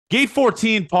Gate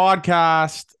 14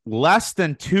 podcast, less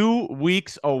than 2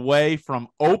 weeks away from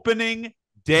opening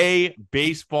day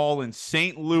baseball in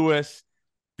St. Louis.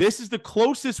 This is the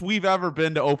closest we've ever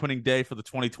been to opening day for the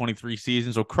 2023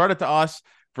 season. So credit to us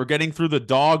for getting through the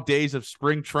dog days of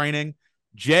spring training.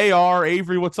 JR,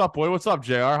 Avery, what's up, boy? What's up,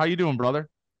 JR? How you doing, brother?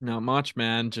 Not much,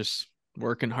 man. Just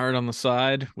working hard on the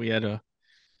side. We had a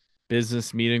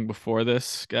business meeting before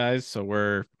this, guys. So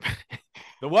we're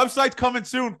The website's coming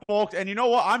soon, folks. And you know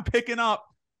what? I'm picking up.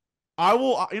 I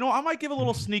will, I might give a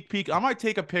little sneak peek. I might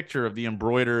take a picture of the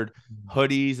embroidered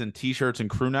hoodies and t-shirts and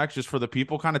crew necks just for the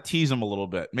people, kind of tease them a little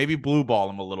bit, maybe blue ball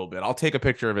them a little bit. I'll take a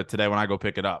picture of it today when I go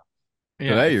pick it up.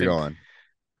 Today you're going.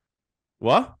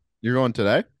 What? You're going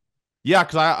today? Yeah,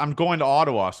 because I'm going to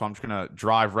Ottawa, so I'm just going to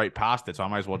drive right past it, so I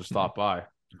might as well just stop by.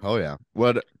 Oh, yeah.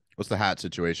 What's the hat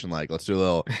situation like? Let's do a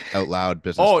little out loud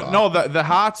business talk. No, the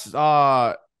hats,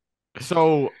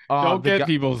 don't get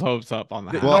people's hopes up on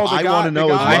that. Well, I want to know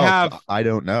as well. I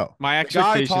don't know. My The guy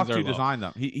I expectations talked are to low. designed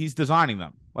them. He's designing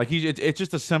them. Like it's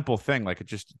just a simple thing. Like it's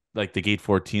just like the Gate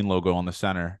 14 logo on the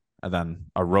center and then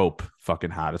a rope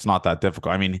fucking hat. It's not that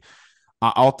difficult. I mean,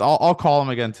 I'll call him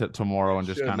again tomorrow and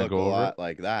just kind of go over it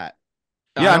like that.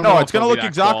 Yeah, no, it's gonna it'll be look that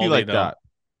exactly quality, like though. that.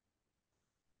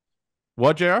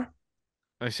 What, JR?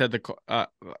 I said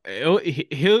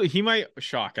he might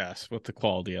shock us with the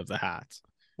quality of the hats.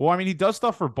 Well, I mean, he does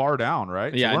stuff for Bar Down,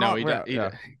 right? Yeah, we're no,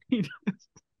 not-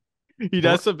 he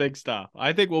does some big stuff.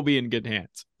 I think we'll be in good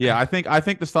hands. Yeah, I think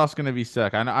the stuff's gonna be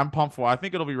sick. I'm pumped for it. I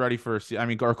think it'll be ready for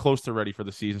or close to ready for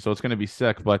the season, so it's gonna be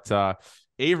sick. But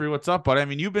Avery, what's up, buddy? I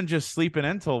mean, you've been just sleeping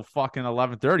until fucking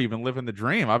 11:30. You've been living the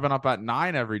dream. I've been up at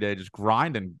 9 every day, just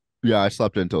grinding. Yeah, I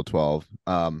slept until 12.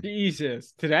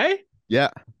 Jesus, today? Yeah.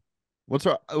 What's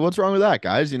wrong with that,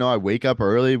 guys? I wake up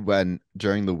early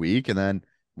during the week, and then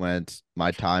when it's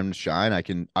my time to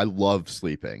shine, I love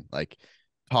sleeping. Like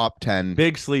top 10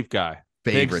 Big sleep guy.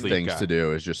 favorite things to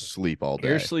do is just sleep all day.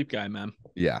 You're a sleep guy, man.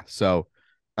 Yeah. So,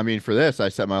 I mean, for this, I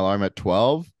set my alarm at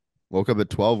 12. Woke up at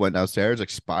 12, went downstairs,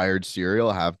 expired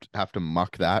cereal. Have to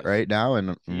muck that right now,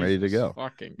 and I'm ready to go.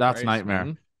 That's nightmare.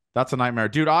 Man. That's a nightmare,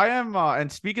 dude. I am.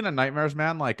 And speaking of nightmares,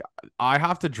 man, like I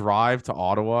have to drive to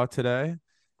Ottawa today,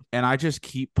 and I just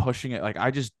keep pushing it. Like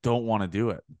I just don't want to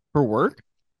do it For work?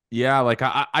 Yeah, like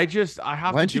I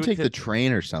have. Why don't you take the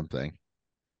train or something?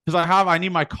 Because I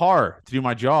need my car to do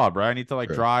my job, right? I need to like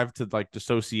Sure. drive to like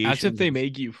dissociation. That's if they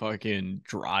make you fucking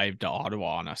drive to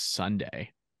Ottawa on a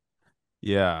Sunday.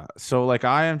 Yeah. So like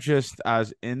I am just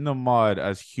as in the mud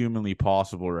as humanly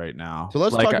possible right now. So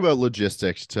let's like, talk about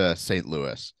logistics to St.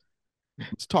 Louis.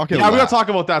 Let's talk. Yeah, we gotta talk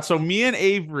about that. So me and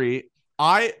Avery,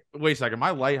 wait a second. My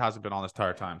light hasn't been on this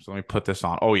entire time, so let me put this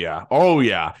on. Oh yeah.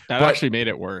 That actually made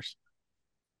it worse.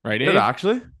 Right? Did it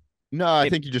actually? No, I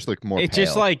think you just look more. It pale.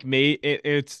 just like made it.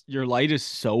 It's your light is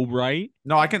so bright.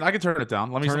 No, I can turn it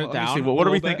down. Let me see. What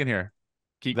are we thinking here?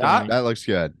 Keep that? That looks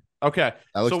good. Okay.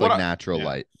 That looks like natural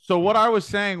light. So what I was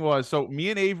saying was, so me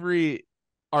and Avery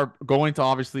are going to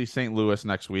obviously St. Louis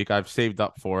next week. I've saved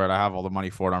up for it. I have all the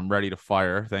money for it. I'm ready to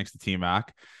fire, thanks to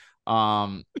T-Mac.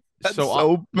 That's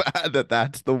so bad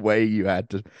that's the way you had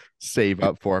to save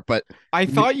up for it. But I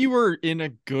thought you were in a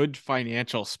good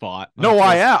financial spot. No,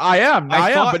 I am.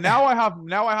 But now I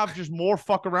have just more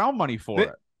fuck around money for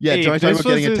it. Yeah, Johnny's talking about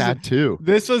getting a tattoo.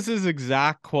 This was his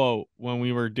exact quote when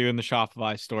we were doing the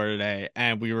Shopify store today,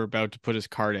 and we were about to put his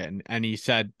card in, and he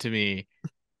said to me,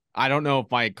 I don't know if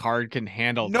my card can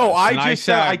handle No, this. I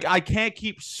said I can't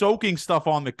keep soaking stuff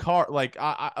on the card. Like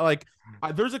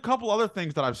there's a couple other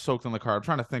things that I've soaked on the card. I'm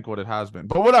trying to think what it has been,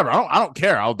 but whatever. I don't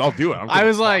care. I'll do it. I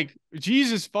was like,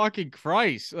 Jesus fucking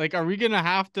Christ! Like, are we gonna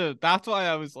have to? That's why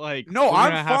I was like, no,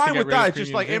 I'm fine with that. It's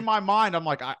just like in my mind, I'm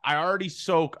like, I already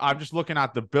soak. I'm just looking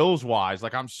at the bills wise.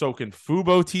 Like I'm soaking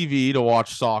Fubo TV to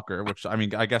watch soccer, which I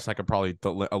mean, I guess I could probably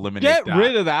eliminate. Get that.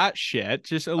 rid of that shit.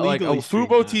 Just illegally like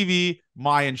Fubo TV,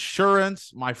 my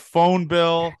insurance, my phone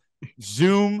bill,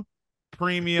 Zoom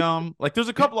premium. Like there's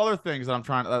a couple other things that I'm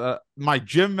trying my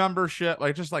gym membership,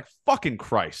 like just like fucking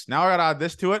Christ. Now I gotta add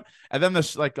this to it. And then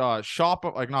this like not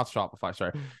Shopify,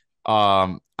 sorry.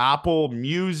 Apple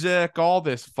Music, all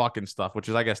this fucking stuff, which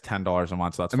is I guess $10 a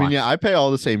month. So that's fine. Yeah, I pay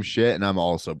all the same shit and I'm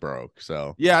also broke.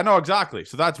 So yeah, no, exactly.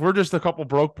 So we're just a couple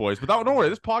broke boys. But don't worry,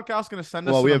 this podcast is gonna send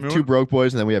us. Well, we have two broke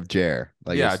boys and then we have Jer.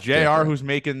 Like yeah, JR who's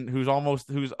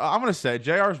I'm gonna say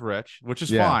JR's rich, which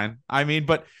is fine. I mean,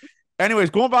 but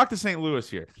anyways, going back to St. Louis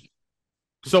here.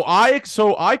 So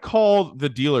I called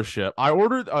the dealership. I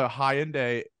ordered a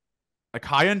Hyundai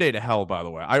to hell, by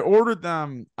the way. I ordered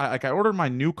them. I ordered my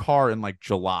new car in like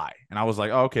July, and I was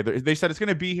like, oh, okay. They said it's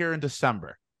gonna be here in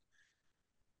December.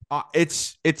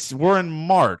 we're in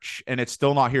March and it's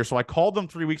still not here. So I called them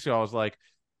 3 weeks ago. I was like,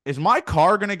 is my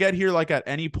car gonna get here like at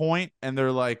any point? And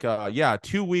they're like, yeah,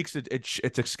 2 weeks.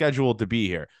 It's scheduled to be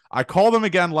here. I called them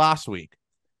again last week.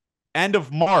 End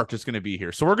of March it's gonna be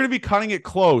here. So we're gonna be cutting it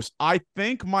close. I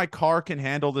think my car can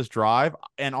handle this drive.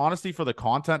 And honestly, for the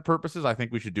content purposes, I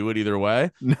think we should do it either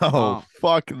way. No,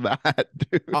 fuck that,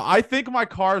 dude. I think my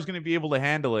car is gonna be able to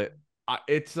handle it.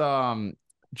 It's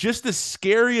just the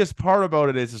scariest part about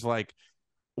it is like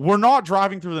we're not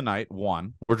driving through the night.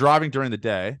 One, we're driving during the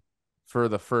day for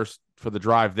the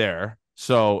drive there.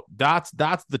 So that's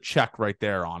the check right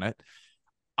there on it.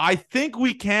 I think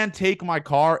we can take my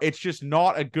car. It's just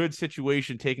not a good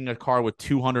situation taking a car with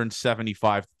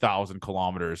 275,000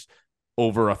 kilometers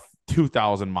over a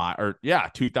 2,000 mile or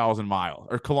 2,000 mile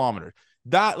or kilometers.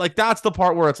 That's the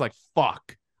part where it's like,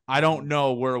 fuck, I don't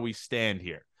know where we stand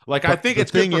here. Like, I think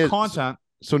it's good for content.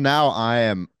 So now I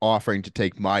am offering to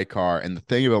take my car, and the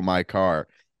thing about my car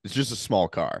is just a small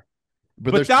car.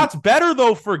 But that's better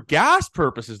though for gas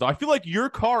purposes. Though I feel like your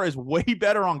car is way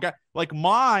better on gas. Like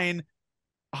mine,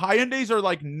 Hyundais are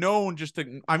like known just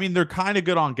to. I mean, they're kind of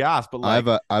good on gas, but like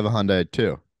I have a Hyundai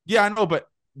too. Yeah, I know, but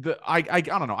I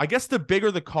don't know. I guess the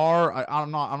bigger the car,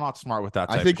 I'm not smart with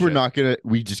that. I think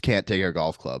we just can't take our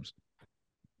golf clubs.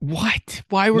 What?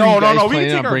 Why were you guys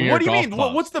planning on bringing our golf clubs? What do you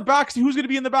mean? What's the back seat? Who's going to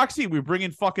be in the back seat? We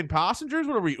bringing fucking passengers?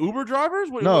 What are we, Uber drivers?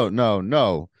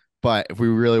 No. But if we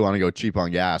really want to go cheap on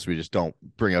gas, we just don't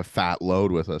bring a fat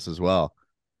load with us as well.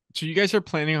 So you guys are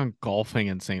planning on golfing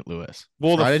in St. Louis?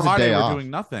 Well, the Friday we're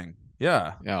doing nothing.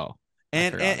 Yeah. Oh.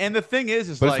 And the thing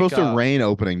is but it's supposed to rain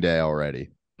opening day already.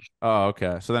 Oh,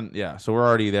 okay. So then, so we're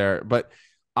already there. But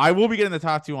I will be getting the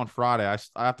tattoo on Friday.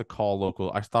 I have to call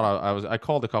local. I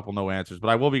called a couple, no answers, but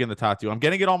I will be getting the tattoo. I'm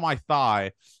getting it on my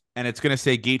thigh, and it's gonna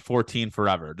say Gate 14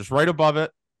 forever, just right above it.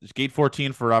 Just Gate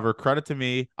 14 forever. Credit to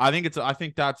me. I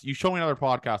think that's you show me another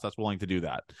podcast that's willing to do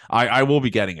that. I will be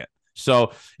getting it.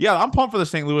 So yeah, I'm pumped for the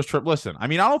St. Louis trip. Listen, I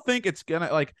mean, I don't think it's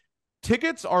gonna like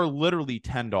tickets are literally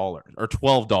 $10 or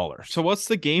 $12. So what's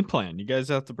the game plan? You guys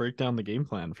have to break down the game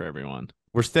plan for everyone.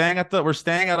 We're staying at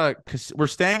a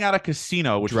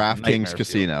casino, which DraftKings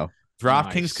Casino.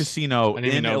 DraftKings Casino in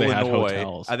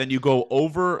Illinois, and then you go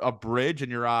over a bridge and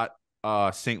you're at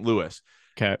St. Louis.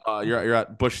 Okay. You're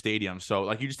at Busch Stadium. So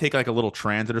like you just take like a little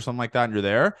transit or something like that and you're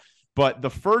there. But the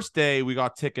first day we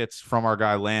got tickets from our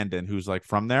guy Landon, who's like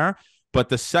from there. But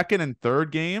the second and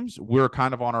third games, we're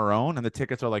kind of on our own, and the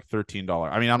tickets are like $13.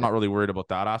 I mean, I'm not really worried about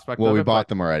that aspect. Well, we bought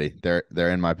them already.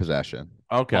 They're in my possession.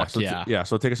 Okay.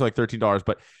 So tickets are like $13.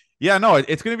 But yeah, no,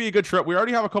 it's going to be a good trip. We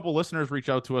already have a couple listeners reach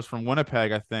out to us from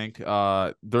Winnipeg, I think.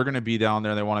 They're going to be down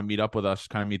there. They want to meet up with us,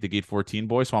 kind of meet the Gate 14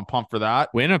 boys. So I'm pumped for that.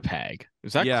 Winnipeg?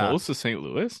 Is that close to St.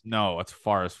 Louis? No, it's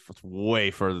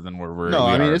way further than where we're. No,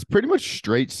 I mean, it's pretty much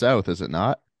straight south, is it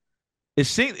not?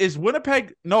 Is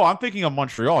Winnipeg? No, I'm thinking of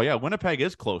Montreal. Yeah, Winnipeg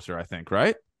is closer, I think,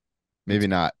 right? Maybe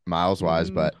not miles wise,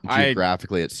 but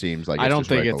geographically it seems like I don't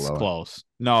think it's close.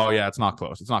 No, yeah, it's not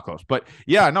close. It's not close. But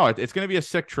yeah, no, it's going to be a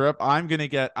sick trip. I'm going to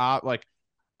get out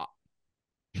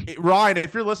Ryan,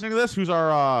 if you're listening to this, who's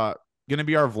our going to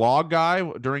be our vlog guy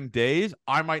during days,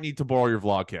 I might need to borrow your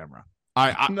vlog camera.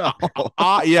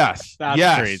 Yes.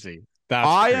 That's crazy.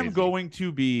 I am going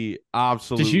to be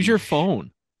absolutely just use your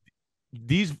phone.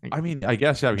 I mean, I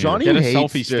guess Johnny get a hates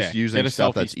selfie just stick. using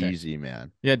stuff that's easy,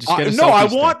 man. Yeah, just get a selfie No, I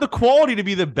stick. want the quality to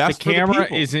be the best. The camera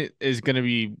is going to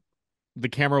be. The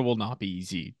camera will not be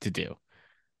easy to do.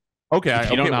 Okay,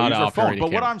 you don't know how to operate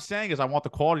But what I'm saying is, I want the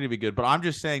quality to be good. But I'm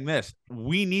just saying this: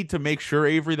 we need to make sure,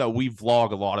 Avery, that we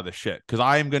vlog a lot of the shit because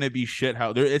I am going to be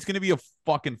it's going to be a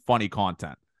fucking funny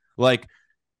content. Like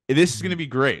this is going to be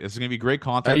great. This is going to be great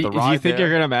content. Do you think you're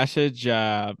going to message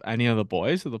any of the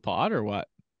boys of the pod or what?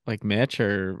 Like Mitch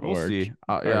we'll see.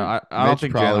 I don't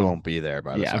think probably won't be there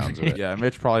by the sounds of it. Yeah,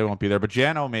 Mitch probably won't be there, but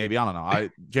Jano maybe. I don't know.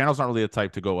 Jano's not really the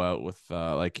type to go out with.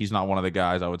 He's not one of the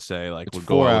guys I would say like would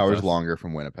go 4 hours longer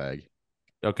from Winnipeg.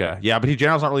 Okay, yeah, but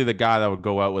Jano's not really the guy that would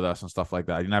go out with us and stuff like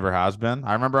that. He never has been.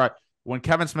 I remember when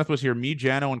Kevin Smith was here, me,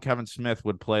 Jano, and Kevin Smith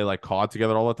would play like COD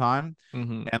together all the time.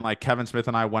 Mm-hmm. And like Kevin Smith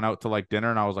and I went out to like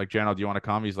dinner, and I was like, Jano, do you want to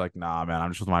come? He's like, nah, man,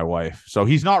 I'm just with my wife. So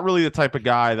he's not really the type of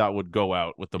guy that would go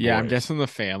out with the boys. Yeah, I'm guessing the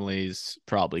families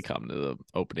probably come to the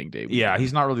opening day. Yeah,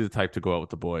 he's not really the type to go out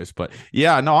with the boys. But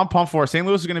yeah, no, I'm pumped for it. St.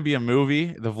 Louis is going to be a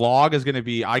movie. The vlog is going to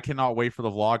be, I cannot wait for the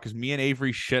vlog because me and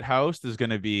Avery shithoused is going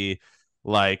to be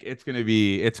like, it's going to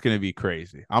be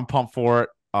crazy. I'm pumped for it.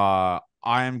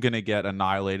 I am going to get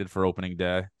annihilated for opening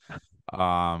day.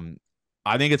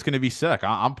 I think it's going to be sick.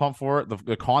 I'm pumped for it.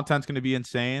 The content's going to be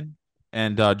insane,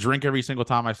 and drink every single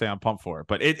time I say I'm pumped for it.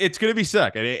 But it's going to be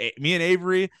sick. Me and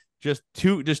Avery Just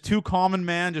two common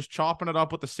man, just chopping it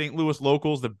up with the St. Louis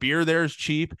locals. The beer there is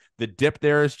cheap. The dip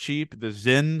there is cheap. The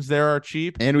zins there are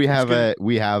cheap. And we have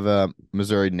a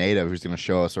Missouri native who's going to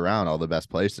show us around all the best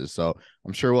places. So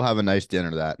I'm sure we'll have a nice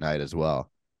dinner that night as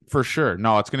well. For sure.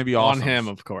 No, it's going to be awesome. On him,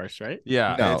 of course, right?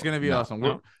 Yeah, No, it's going to be awesome.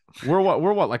 no. We're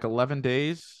what, like 11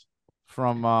 days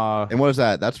from And what is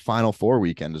that? That's Final Four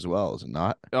weekend as well, is it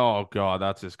not? Oh God,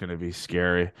 that's just going to be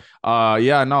scary.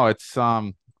 Yeah, no, it's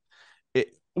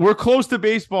we're close to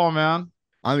baseball, man.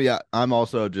 I'm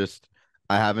also just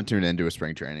I haven't tuned into a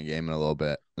spring training game in a little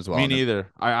bit as well. Me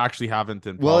neither. I actually haven't.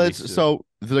 So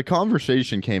the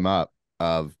conversation came up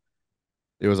of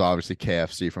it was obviously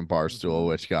KFC from Barstool,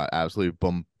 which got absolutely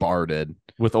bombarded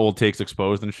with old takes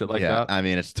exposed and shit like that. I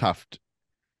mean, it's tough.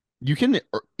 You can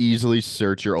easily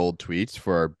search your old tweets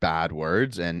for bad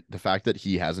words, and the fact that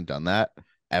he hasn't done that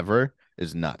ever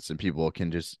is nuts, and people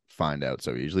can just find out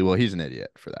so easily. Well, he's an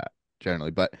idiot for that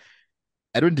generally, but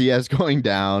Edwin Diaz going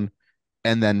down,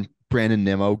 and then Brandon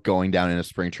Nimmo going down in a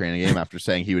spring training game after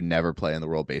saying he would never play in the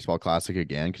World Baseball Classic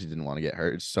again because he didn't want to get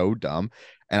hurt. It's so dumb.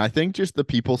 And I think just the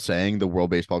people saying the World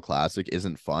Baseball Classic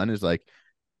isn't fun is like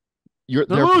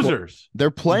they're losers.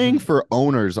 They're playing for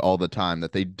owners all the time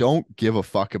that they don't give a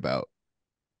fuck about,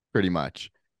 pretty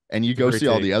much. And you go see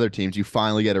all the other teams, you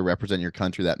finally get to represent your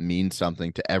country that means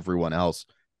something to everyone else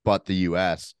but the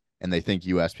US. And they think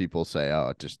US people say, oh,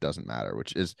 it just doesn't matter,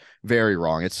 which is very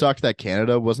wrong. It sucked that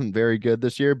Canada wasn't very good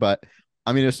this year, but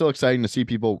I mean, it's still exciting to see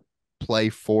people play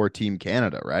for Team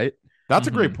Canada, right? That's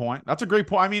a great point. That's a great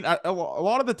point. I mean, a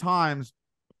lot of the times,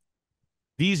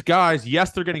 these guys,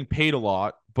 yes, they're getting paid a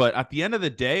lot, but at the end of the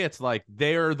day, it's like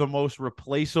they're the most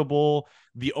replaceable.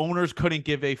 The owners couldn't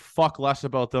give a fuck less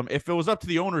about them. If it was up to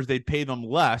the owners, they'd pay them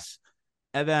less.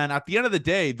 And then at the end of the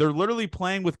day, they're literally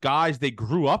playing with guys they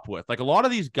grew up with. Like a lot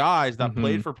of these guys that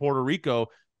played for Puerto Rico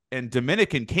and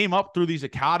Dominican came up through these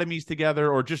academies together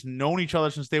or just known each other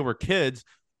since they were kids.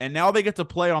 And now they get to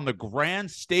play on the grand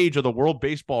stage of the World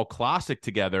Baseball Classic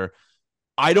together.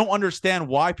 I don't understand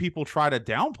why people try to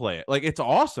downplay it. Like, it's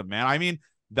awesome, man. I mean,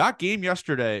 that game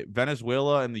yesterday,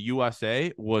 Venezuela and the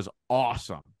USA, was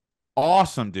awesome.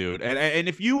 Awesome, dude. And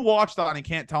if you watch that and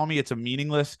can't tell me it's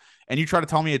meaningless, and you try to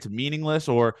tell me it's meaningless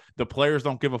or the players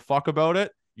don't give a fuck about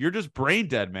it, you're just brain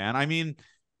dead, man. I mean,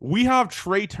 we have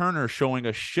Trey Turner showing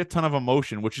a shit ton of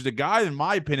emotion, which is a guy, in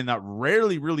my opinion, that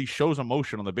rarely really shows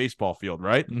emotion on the baseball field,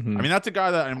 right? I mean, that's a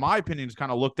guy that, in my opinion, is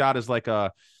kind of looked at as like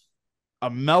a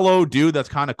mellow dude that's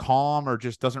kind of calm or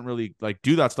just doesn't really like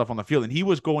do that stuff on the field. And he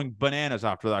was going bananas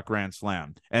after that grand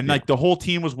slam. And like the whole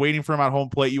team was waiting for him at home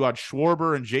plate. You had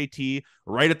Schwarber and JT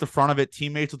right at the front of it,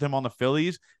 teammates with him on the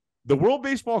Phillies. The World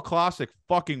Baseball Classic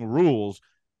fucking rules.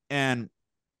 And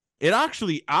it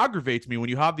actually aggravates me when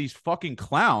you have these fucking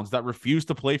clowns that refuse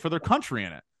to play for their country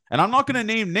in it. And I'm not going to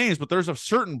name names, but there's a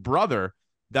certain brother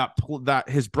that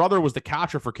his brother was the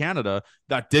catcher for Canada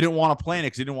that didn't want to play in it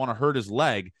because he didn't want to hurt his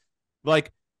leg.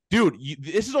 Like, dude,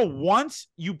 this is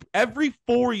every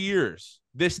 4 years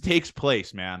this takes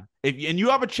place, man. And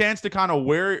you have a chance to kind of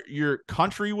wear your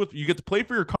country you get to play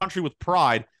for your country with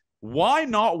pride. Why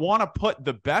not want to put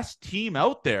the best team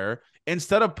out there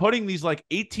instead of putting these like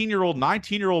 18-year-old,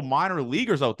 19-year-old minor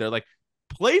leaguers out there? Like,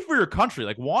 play for your country.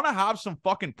 Like, want to have some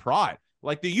fucking pride.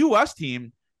 Like the U.S.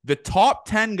 team, the top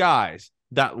 10 guys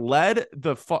that led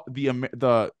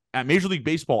at Major League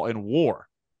Baseball in WAR.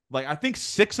 Like, I think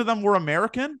 6 of them were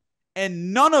American,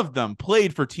 and none of them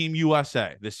played for Team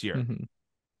USA this year.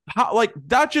 How, like,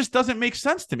 that just doesn't make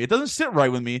sense to me. It doesn't sit right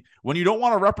with me when you don't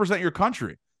want to represent your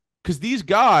country. Because these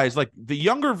guys, like the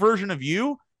younger version of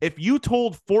you, if you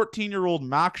told 14-year-old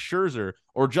Max Scherzer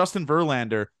or Justin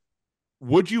Verlander,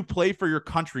 would you play for your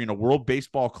country in a World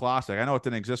Baseball Classic? I know it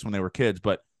didn't exist when they were kids,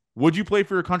 but would you play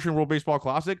for your country in World Baseball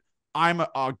Classic? I'm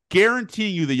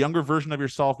guaranteeing you the younger version of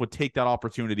yourself would take that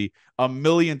opportunity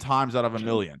 1,000,000 times out of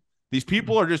 1,000,000. These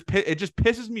people are it just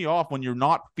pisses me off when you're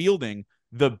not fielding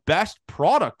the best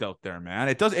product out there, man.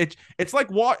 It's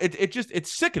like what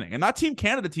it's sickening. And that Team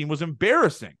Canada team was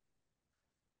embarrassing.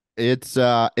 It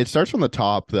starts from the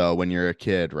top though when you're a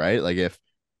kid, right? Like if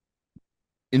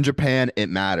in Japan it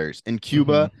matters. In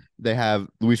Cuba, they have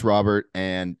Luis Robert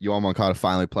and Yoan Moncada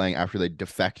finally playing after they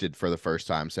defected for the first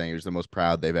time, saying it was the most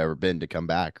proud they've ever been to come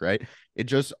back, right? It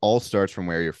just all starts from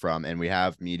where you're from. And we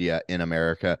have media in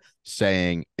America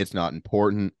saying it's not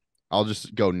important. I'll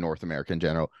just go North America in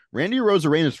general. Randy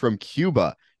Arozarena is from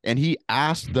Cuba, and he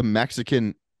asked the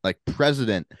Mexican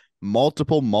president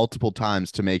multiple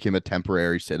times to make him a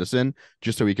temporary citizen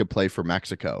just so he could play for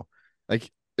Mexico.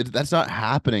 That's not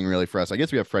happening really for us. I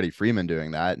guess we have Freddie Freeman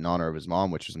doing that in honor of his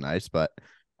mom, which is nice, but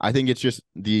I think it's just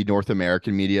the North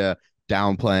American media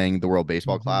downplaying the World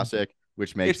Baseball Classic,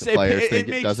 which makes the players think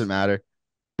it doesn't matter.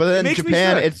 But then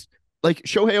Japan, it's like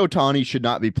Shohei Ohtani should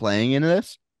not be playing in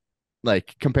this.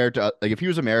 Like compared to like if he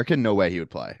was American, no way he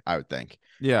would play, I would think.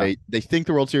 Yeah. They think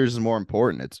the World Series is more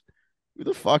important. It's who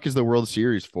the fuck is the World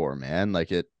Series for, man?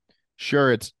 Like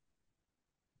it's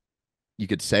you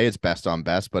could say it's best on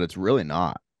best, but it's really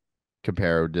not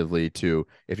comparatively to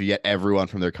if you get everyone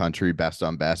from their country best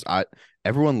on best.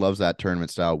 Everyone loves that tournament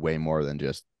style way more than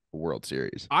just World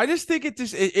Series. I just think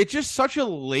it's just such a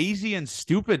lazy and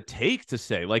stupid take to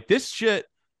say. Like this shit,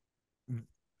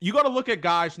 you got to look at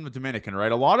guys from the Dominican,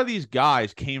 right? A lot of these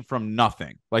guys came from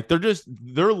nothing. Like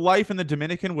their life in the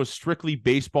Dominican was strictly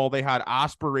baseball. They had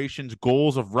aspirations,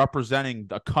 goals of representing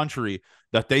a country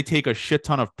that they take a shit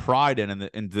ton of pride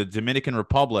in the Dominican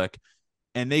Republic,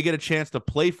 and they get a chance to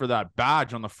play for that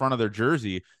badge on the front of their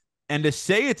jersey. And to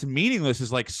say it's meaningless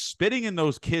is like spitting in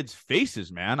those kids'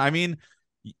 faces, man. I mean,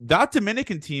 that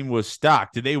Dominican team was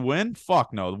stacked. Did they win?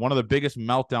 Fuck no. One of the biggest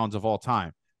meltdowns of all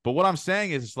time. But what I'm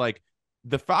saying is like,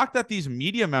 the fact that these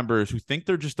media members who think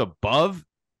they're just above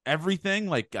everything,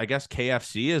 like I guess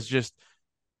KFC is just,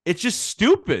 it's just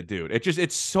stupid, dude.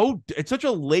 It's such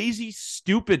a lazy,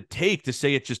 stupid take to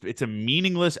say it's a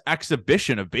meaningless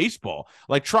exhibition of baseball.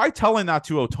 Like try telling that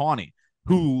to Ohtani,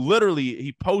 who literally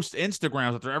he posts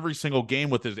Instagrams after every single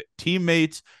game with his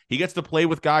teammates. He gets to play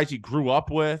with guys he grew up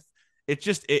with.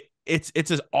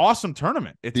 It's an awesome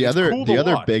tournament. The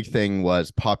other big thing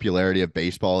was popularity of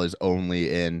baseball is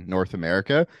only in North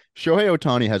America. Shohei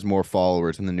Ohtani has more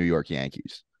followers than the New York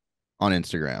Yankees on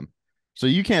Instagram. So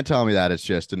you can't tell me that it's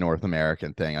just a North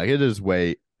American thing. Like it is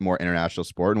way more international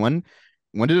sport. And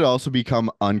when did it also become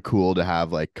uncool to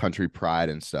have like country pride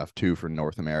and stuff too for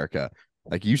North America?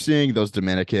 Like you seeing those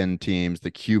Dominican teams,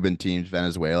 the Cuban teams,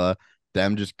 Venezuela,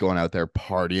 them just going out there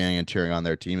partying and cheering on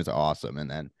their team is awesome.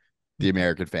 And then the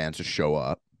American fans just show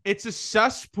up. It's a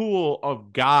cesspool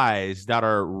of guys that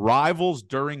are rivals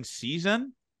during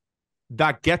season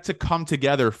that get to come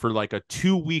together for like a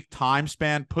 2-week time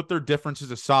span, put their differences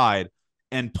aside,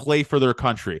 and play for their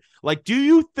country. Like, do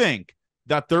you think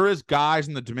that there is guys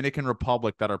in the Dominican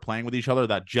Republic that are playing with each other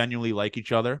that genuinely like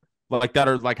each other? Like that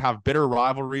are like have bitter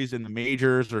rivalries in the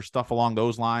majors or stuff along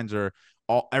those lines or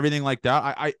everything like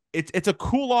that? It's a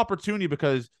cool opportunity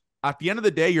because at the end of the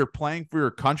day, you're playing for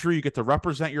your country. You get to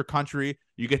represent your country.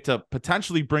 You get to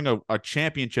potentially bring a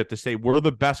championship to say we're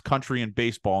the best country in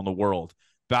baseball in the world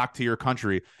back to your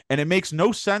country. And it makes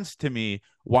no sense to me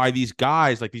why these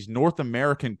guys, like these North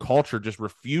American culture, just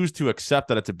refuse to accept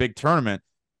that it's a big tournament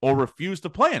or refuse to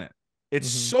play in it. It's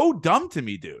so dumb to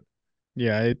me, dude.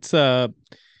 Yeah, it's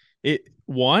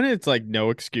like no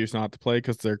excuse not to play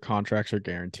because their contracts are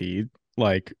guaranteed,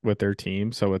 like with their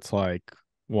team. So it's like,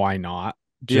 why not?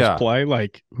 Just play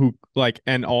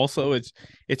and also it's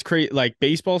crazy. Like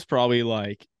baseball's probably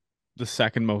like the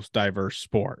second most diverse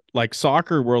sport. Like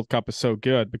soccer World Cup is so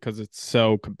good because it's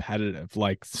so competitive.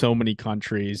 Like so many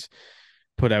countries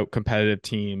put out competitive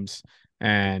teams,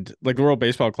 and like the World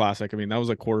Baseball Classic. I mean, that was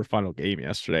a quarterfinal game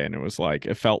yesterday, and it was like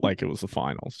it felt like it was the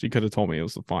finals. You could have told me it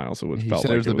was the finals. It would. He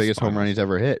said it was the biggest home run he's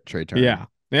ever hit. Trey Turner.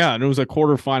 Yeah, and it was a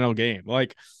quarterfinal game.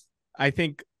 Like I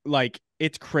think like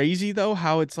it's crazy though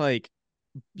how it's like.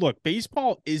 Look,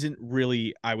 baseball isn't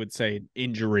really, I would say,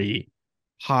 an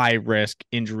high risk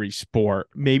injury sport.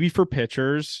 Maybe for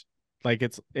pitchers, like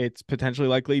it's potentially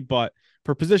likely, but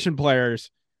for position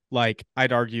players, like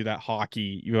I'd argue that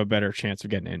hockey, you have a better chance of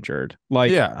getting injured.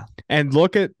 Like, yeah. And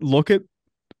look at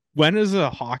when has a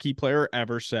hockey player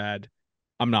ever said,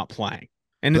 "I'm not playing"?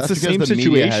 And it's the same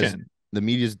situation. The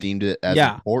media's deemed it as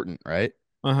important, right?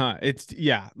 It's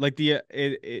like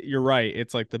you're right.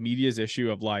 It's like the media's issue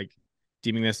of like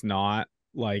deeming this not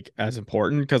like as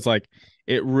important because like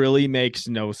it really makes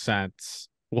no sense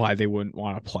why they wouldn't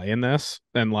want to play in this.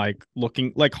 And like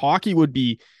looking like hockey would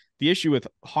be the issue with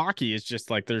hockey is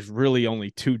just like there's really only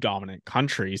two dominant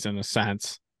countries in a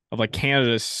sense of like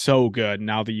Canada is so good.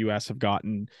 Now the US have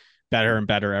gotten better and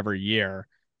better every year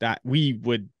that we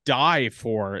would die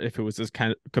for if it was as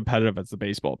kind of competitive as the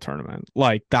baseball tournament.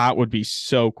 Like that would be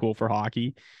so cool for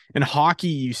hockey. And hockey,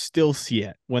 you still see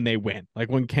it when they win. Like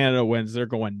when Canada wins, they're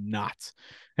going nuts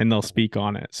and they'll speak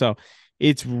on it. So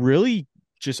it's really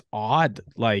just odd,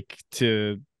 like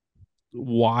to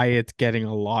why it's getting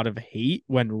a lot of hate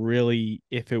when really,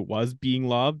 if it was being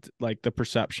loved, like the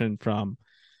perception from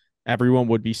everyone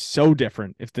would be so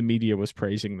different if the media was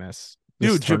praising this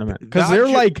tournament. Because they're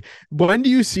like, when do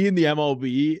you see in the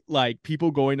MLB like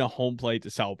people going to home plate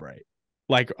to celebrate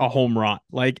like a home run?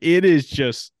 Like it is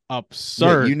just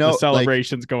absurd. you know, the like-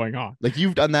 celebrations going on. Like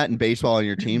you've done that in baseball on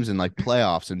your teams in like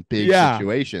playoffs and big Yeah.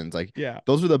 situations. Like Yeah.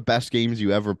 those are the best games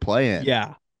you ever play in. Yeah.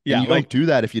 And Yeah. you don't do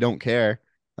that if you don't care.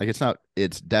 Like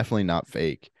it's definitely not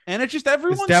fake. And it's just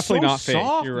everyone's definitely so not fake.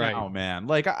 soft You're right. now, man.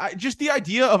 Like I just the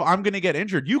idea of I'm gonna get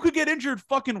injured. You could get injured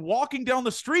fucking walking down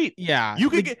the street. Yeah. You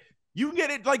could you can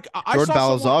get it like I Jordan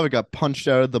saw someone. Balazov got punched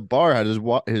out of the bar, had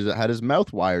his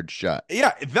mouth wired shut.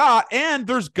 Yeah, that and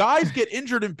there's guys get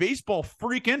injured in baseball,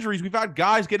 freak injuries. We've had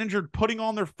guys get injured putting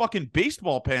on their fucking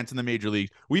baseball pants in the major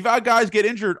leagues. We've had guys get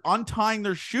injured untying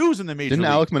their shoes in the major Didn't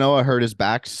league. Alek Manoah hurt his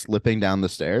back slipping down the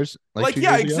stairs? Like 2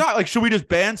 yeah, years ago? exactly. Like should we just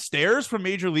ban stairs from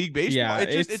major league baseball? Yeah,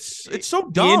 it's so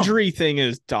The dumb. injury thing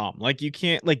is dumb. Like you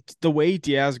can't like the way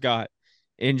Diaz got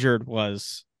injured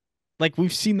was like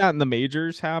we've seen that in the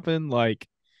majors happen. Like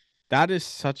that is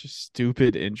such a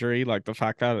stupid injury. Like the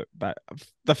fact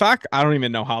I don't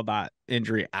even know how that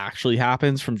injury actually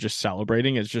happens from just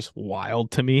celebrating is just wild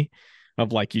to me.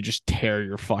 Of like you just tear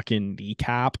your fucking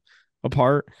kneecap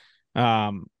apart.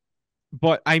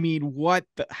 But I mean,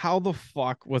 how the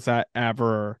fuck was that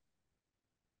ever?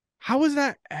 How is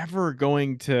that ever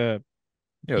going to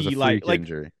Yeah, it was a be freak like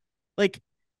injury. like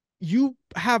you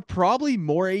have probably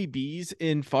more ABs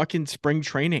in fucking spring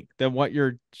training than what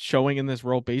you're showing in this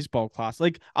World Baseball class.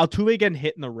 Like Altuve getting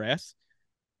hit in the wrist.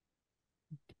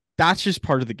 That's just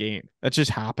part of the game. That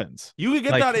just happens. You could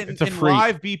get Like, that it's a in freak.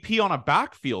 live BP on a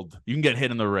backfield. You can get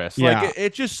hit in the wrist. Yeah. Like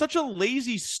it's just such a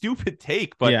lazy, stupid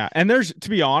take. But yeah, and there's to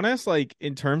be honest, like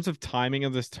in terms of timing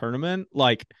of this tournament,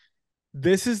 like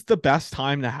this is the best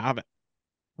time to have it.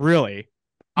 Really,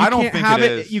 I don't can't think have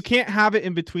it is. You can't have it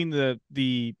in between the.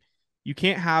 You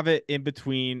can't have it in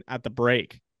between at the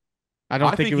break. I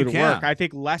don't think it you would can. work. I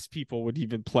think less people would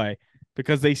even play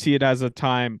because they see it as a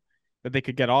time that they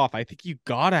could get off. I think you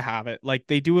gotta have it like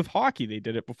they do with hockey. They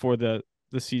did it before the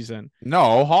season.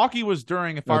 No, hockey was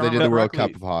during. If I No, they did remember the World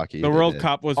correctly- Cup of hockey. The They World did.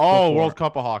 Cup was Oh, before. World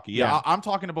Cup of hockey. Yeah, Yeah. I'm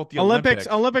talking about the Olympics.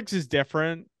 Olympics. Olympics is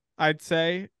different, I'd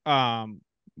say.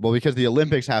 Well, because the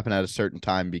Olympics happen at a certain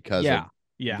time because Yeah. of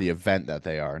Yeah. the event that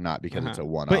they are, not because it's a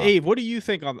one-off. But Abe, what do you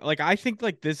think on like I think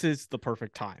like this is the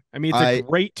perfect time. I mean, it's a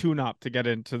great tune-up to get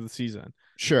into the season.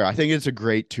 Sure, I think it's a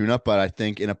great tune-up, but I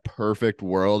think in a perfect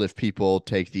world, if people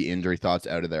take the injury thoughts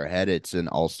out of their head, it's an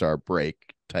all-star break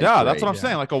type. Yeah, that's what I'm break.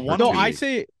 saying. Like a one. No, 2 I weeks.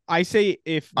 say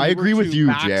if I we agree were with to you,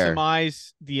 Jer.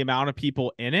 maximize the amount of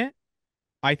people in it,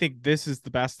 I think this is the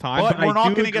best time. But we're I not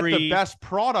do going to get the agree- best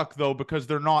product though because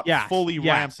they're not Yes, fully yes,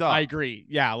 ramped up. I agree.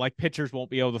 Yeah, like pitchers won't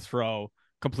be able to throw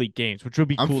complete games, which would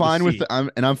be I'm cool fine to with see.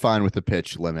 I'm fine with the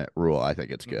pitch limit rule. I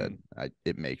think it's good.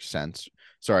 It makes sense.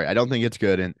 Sorry, I don't think it's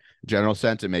good in general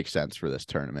sense. It makes sense for this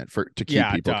tournament to keep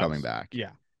Yeah, it people does. coming back. Yeah.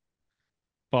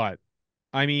 But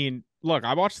I mean, look,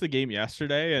 I watched the game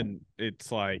yesterday and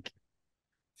it's like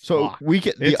So fuck. we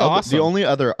get It's the awesome. only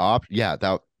other yeah,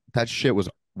 that shit was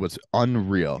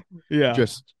unreal. Yeah.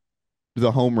 Just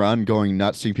the home run going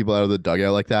nuts, seeing people out of the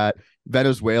dugout like that.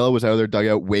 Venezuela was out of their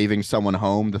dugout waving someone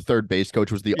home. The third base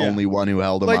coach was the Yeah. only one who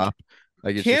held him Like, up.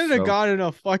 Like it's just Canada so- got in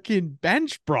a fucking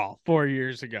bench brawl 4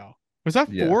 years ago. Was that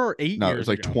 4 Yeah. or 8 No, years it was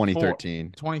like ago?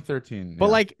 2013. 2013. But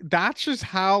yeah. like that's just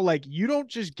how like you don't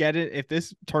just get it if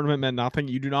this tournament meant nothing,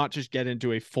 you do not just get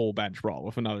into a full bench brawl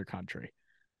with another country.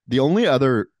 The only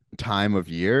other time of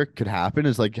year could happen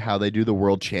is like how they do the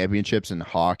World Championships in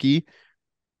hockey.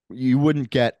 You wouldn't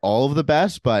get all of the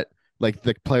best, but like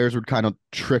the players would kind of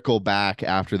trickle back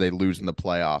after they lose in the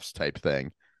playoffs type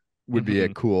thing. Would be a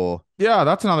cool. yeah,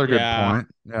 that's another good Yeah. point.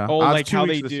 Yeah. Oh, Adds like 2 how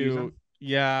weeks they to the do. season.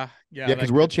 Yeah. Yeah,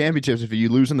 because World Championships, if you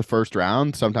lose in the first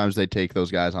round, sometimes they take those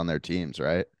guys on their teams,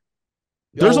 right?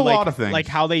 There's a like, lot of things. Like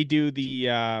how they do the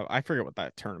I forget what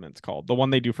that tournament's called. The one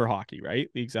they do for hockey, right?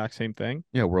 The exact same thing.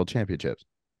 Yeah, World Championships.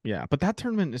 Yeah, but that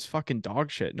tournament is fucking dog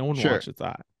shit. No one Sure. watches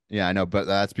that. Yeah, I know, but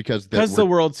that's because The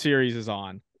World Series is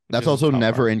on. which that's is a also tough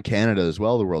never part. in Canada as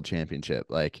well. The World Championship,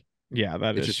 like Yeah,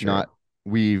 that it's is just true. not.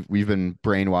 We've been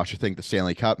brainwashed to think the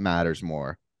Stanley Cup matters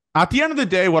more. At the end of the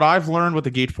day, what I've learned with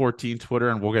the Gate 14 Twitter,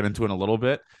 and we'll get into it in a little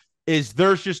bit, is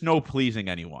there's just no pleasing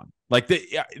anyone. Like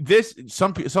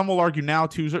some will argue now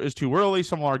is too early.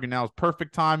 Some will argue now is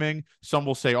perfect timing. Some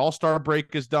will say All-Star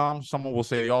break is dumb. Someone will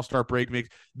say the All-Star break makes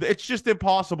it's just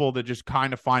impossible to just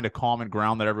kind of find a common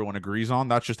ground that everyone agrees on.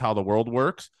 That's just how the world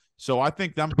works. So I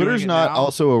think them Twitter's doing it not now,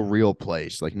 also a real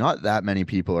place. Like not that many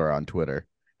people are on Twitter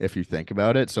if you think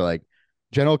about it. So like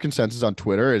general consensus on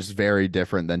Twitter is very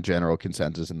different than general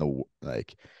consensus in the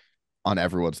like on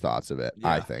everyone's thoughts of it.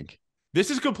 I Yeah. think. This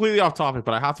is completely off topic,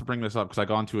 but I have to bring this up because I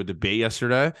got into a debate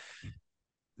yesterday.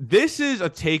 This is a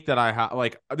take that I have.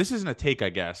 Like, this isn't a take, I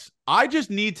guess. I just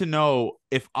need to know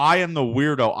if I am the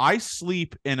weirdo. I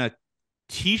sleep in a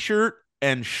t-shirt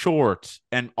and shorts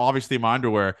and obviously my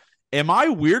underwear. Am I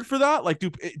weird for that? Like,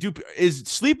 is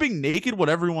sleeping naked what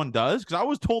everyone does? Because I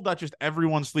was told that just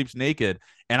everyone sleeps naked,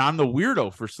 and I'm the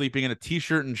weirdo for sleeping in a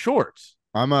t-shirt and shorts.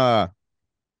 I'm a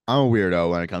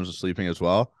weirdo when it comes to sleeping as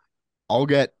well. I'll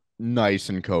get nice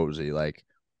and cozy. Like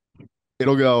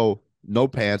it'll go no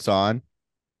pants on,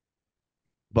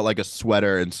 but like a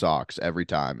sweater and socks every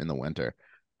time in the winter.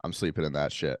 I'm sleeping in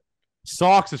that shit.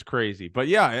 Socks is crazy, but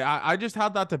yeah, I just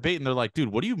had that debate, and they're like, dude,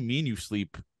 what do you mean you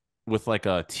sleep with like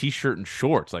a t-shirt and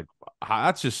shorts? Like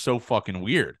that's just so fucking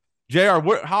weird. JR,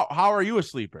 how are you a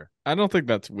sleeper? I don't think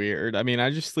that's weird. I mean,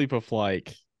 I just sleep with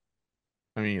like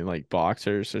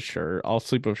boxers, a shirt. I'll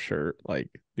sleep with shirt like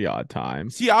the odd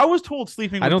time. See, I was told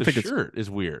sleeping I with don't the think shirt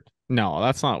is weird. No,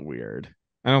 that's not weird.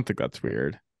 I don't think that's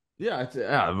weird. Yeah,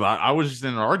 I was just in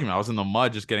an argument. I was in the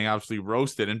mud just getting absolutely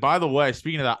roasted. And by the way,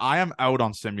 speaking of that, I am out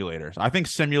on simulators. I think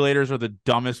simulators are the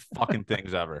dumbest fucking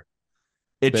things ever.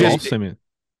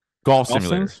 Golf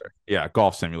simulators. Yeah,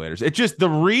 golf simulators. It just, the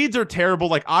reads are terrible.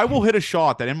 Like I will hit a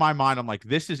shot that in my mind, I'm like,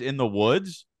 this is in the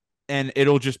woods, and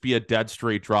it'll just be a dead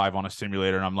straight drive on a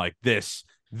simulator. And I'm like, this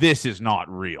is not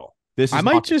real. I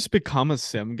might just become a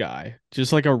sim guy,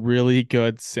 just like a really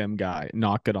good sim guy,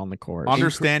 not good on the course.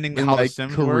 Understanding in how like the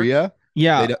sims Korea, work.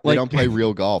 Yeah, they don't play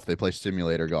real golf. They play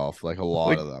simulator golf, like a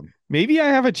lot of them. Maybe I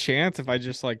have a chance if I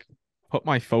just like put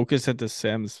my focus into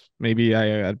Sims. Maybe I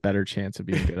had a better chance of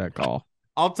being good at golf.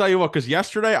 I'll tell you what, because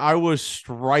yesterday I was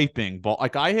striping ball.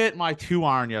 Like I hit my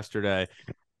 2-iron yesterday.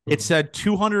 It said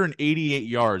 288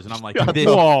 yards, and I'm like,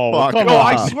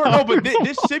 I swear, no, but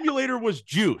this simulator was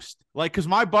juiced. Like, because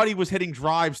my buddy was hitting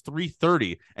drives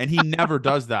 330, and he never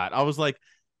does that. I was like,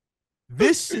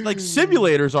 this, like,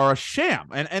 simulators are a sham.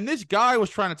 And this guy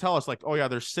was trying to tell us, like, oh yeah,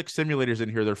 there's 6 simulators in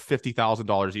here. They're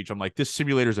 $50,000 each. I'm like, this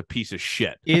simulator's a piece of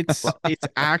shit. It's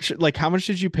actually like, how much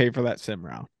did you pay for that sim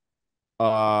round?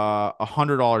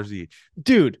 $100 each,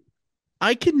 dude.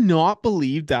 I cannot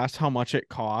believe that's how much it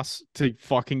costs to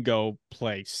fucking go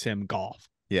play sim golf.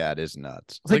 Yeah, it is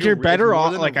nuts. Like you're better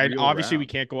off. Like obviously we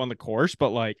can't go on the course,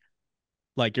 but like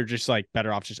you're just like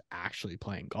better off just actually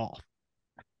playing golf.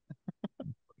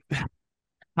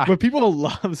 But people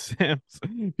love sims.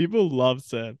 People love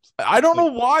sims. I don't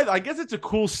know why. I guess it's a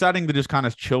cool setting to just kind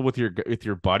of chill with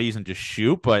your buddies and just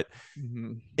shoot. But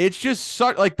it's just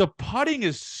such, like, the putting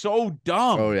is so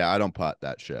dumb. Oh yeah, I don't putt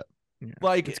that shit. Yeah.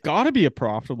 Like it's got to be a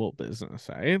profitable business,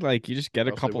 eh? Like you just get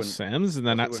a couple sims, and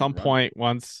then at some point,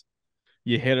 once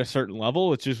you hit a certain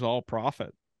level, it's just all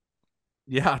profit.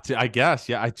 Yeah, I guess.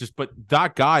 Yeah, but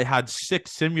that guy had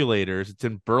 6 simulators. It's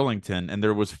in Burlington, and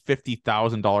there was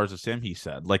 $50,000 a sim. He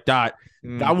said, like that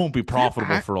won't be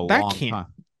profitable for a long time.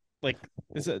 Like,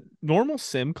 is a normal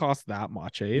sim cost that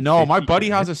much? Eh? No, my buddy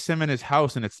has a sim in his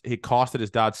house, and it costed his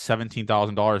dad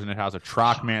 $17,000, and it has a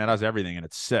TrackMan, it has everything, and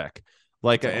it's sick.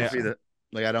 Like, I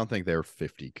don't think they're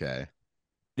 $50K.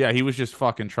 Yeah, he was just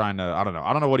fucking trying to. I don't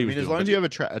know what he was doing. As long as you have a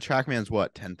TrackMan's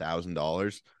what,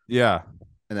 $10,000. Yeah,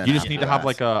 and then you just need to have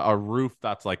like a roof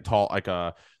that's like tall, like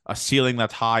a ceiling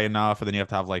that's high enough, and then you have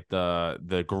to have like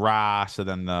the grass, and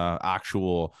then the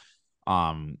actual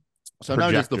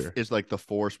Sometimes it's like the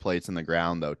force plates in the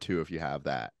ground though too. If you have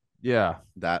that, yeah,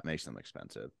 that makes them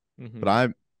expensive. But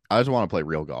I just want to play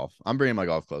real golf. I'm bringing my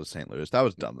golf clubs to St. Louis. That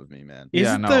was dumb of me, man.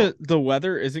 The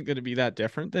weather isn't going to be that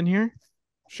different than here?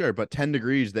 Sure, but 10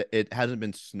 degrees, that it hasn't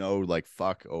been snowed like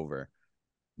fuck over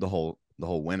the whole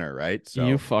winter, right? So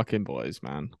you fucking boys,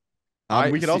 man.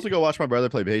 We could also go watch my brother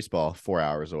play baseball 4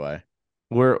 hours away.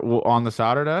 We're on the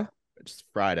Saturday? It's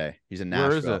Friday. He's in Nashville.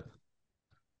 Where is it?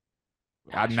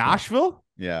 At Nashville?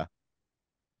 Yeah.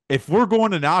 If we're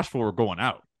going to Nashville, we're going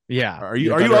out. Yeah. Are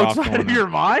you outside of your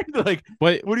mind? Like,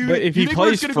 what do you? But if he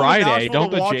plays Friday,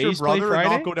 don't the Jays play Friday?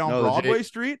 Not go down Broadway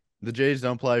Street. The Jays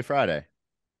don't play Friday.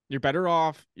 You're better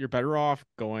off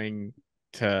going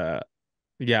to.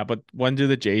 Yeah, but when do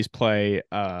the Jays play?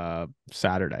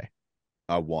 Saturday.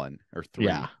 1 or 3.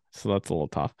 Yeah. So that's a little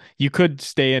tough. You could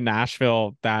stay in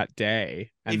Nashville that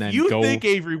day and then go. Think,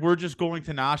 Avery, we're just going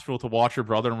to Nashville to watch your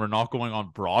brother and we're not going on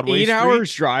Broadway 8 Street?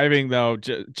 hours driving, though,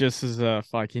 just as a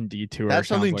fucking detour. That's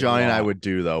something like Johnny and I would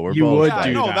do, though. We would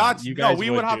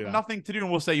have nothing to do,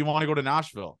 and we'll say, you want to go to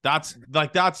Nashville. That's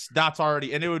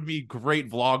already, and it would be great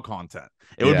vlog content.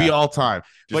 It would be all time.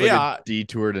 But a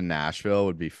detour to Nashville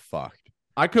would be fucked.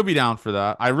 I could be down for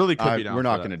that. I really could be down. We're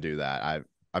not going to do that.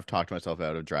 I've talked myself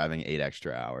out of driving 8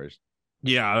 extra hours.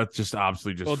 Yeah, that's just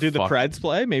absolutely just. Well, do the Preds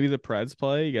play? Maybe the Preds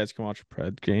play. You guys can watch a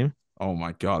Preds game. Oh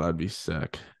my god, that'd be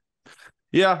sick.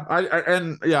 Yeah,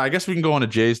 I guess we can go into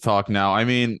Jay's talk now. I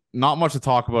mean, not much to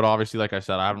talk about. Obviously, like I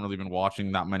said, I haven't really been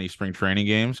watching that many spring training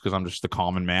games because I'm just a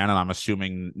common man, and I'm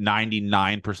assuming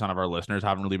 99% of our listeners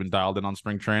haven't really been dialed in on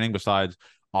spring training, besides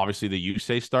obviously the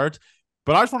USAC starts.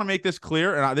 But I just want to make this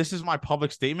clear, and this is my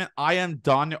public statement. I am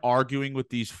done arguing with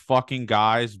these fucking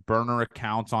guys, burner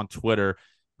accounts on Twitter,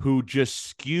 who just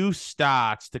skew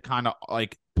stats to kind of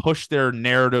like push their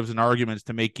narratives and arguments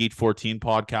to make Gate 14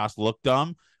 podcast look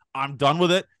dumb. I'm done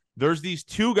with it. There's these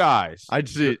two guys.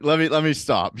 Let me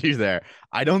stop you there.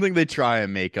 I don't think they try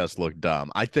and make us look dumb.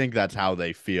 I think that's how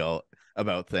they feel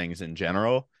about things in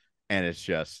general, and it's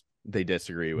just they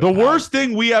disagree with the worst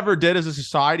thing we ever did as a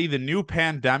society. The new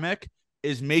pandemic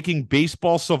is making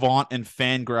Baseball Savant and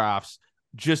Fangraphs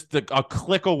just a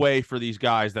click away for these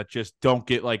guys that just don't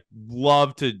get like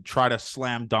love to try to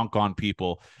slam dunk on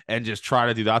people and just try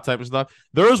to do that type of stuff.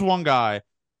 There's one guy.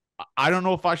 I don't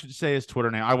know if I should say his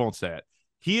Twitter name. I won't say it.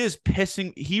 He is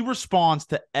pissing. He responds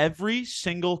to every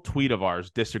single tweet of ours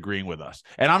disagreeing with us.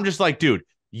 And I'm just like, dude,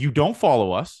 you don't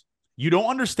follow us. You don't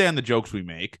understand the jokes we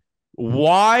make.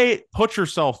 Why put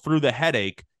yourself through the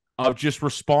headache of just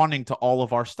responding to all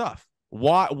of our stuff?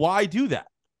 Why do that?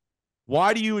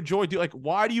 Why do you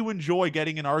enjoy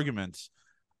getting in arguments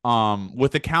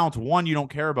with accounts, one, you don't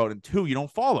care about, and two, you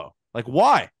don't follow? Like,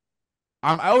 why?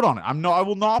 I'm out on it. I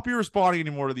will not be responding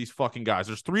anymore to these fucking guys.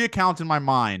 There's 3 accounts in my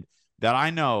mind that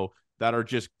I know that are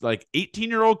just like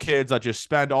 18-year-old kids that just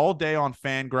spend all day on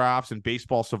Fangraphs and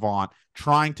Baseball Savant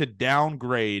trying to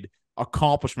downgrade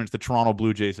accomplishments the Toronto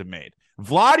Blue Jays have made.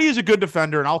 Vladdy is a good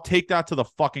defender, and I'll take that to the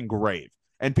fucking grave.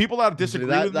 And people that disagree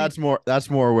with that's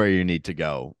more where you need to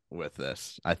go with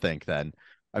this, I think. Then,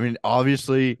 I mean,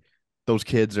 obviously, those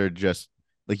kids are just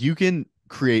like, you can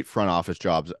create front office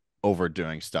jobs over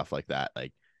doing stuff like that.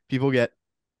 Like, people get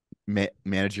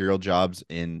managerial jobs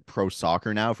in pro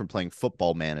soccer now from playing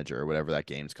Football Manager or whatever that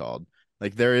game's called.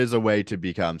 Like, there is a way to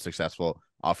become successful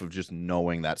off of just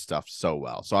knowing that stuff so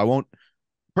well. So I won't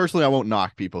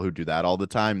knock people who do that all the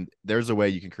time. There's a way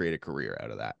you can create a career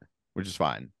out of that, which is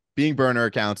fine. Being burner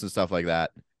accounts and stuff like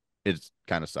that, it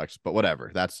kind of sucks, but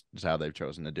whatever. That's just how they've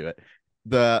chosen to do it.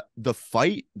 The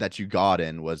fight that you got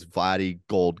in was Vladdy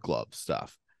Gold Glove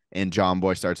stuff. And John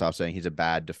Boy starts off saying he's a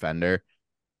bad defender.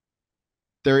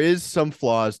 There is some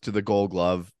flaws to the Gold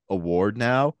Glove award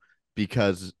now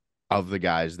because of the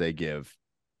guys they give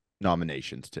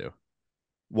nominations to.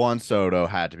 Juan Soto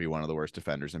had to be one of the worst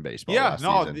defenders in baseball. Yeah,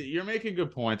 no, you're making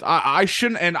good points. I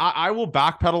shouldn't, and I will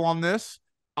backpedal on this.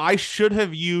 I should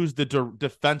have used the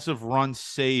defensive run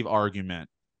save argument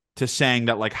to saying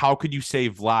that, like, how could you say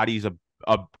Vladdy's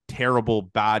a terrible,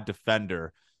 bad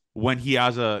defender when he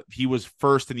was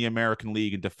first in the American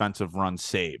League in defensive runs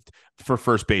saved for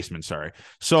first baseman. Sorry.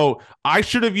 So I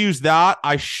should have used that.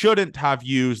 I shouldn't have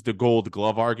used the Gold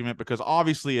Glove argument because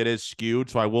obviously it is skewed.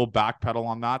 So I will backpedal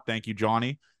on that. Thank you,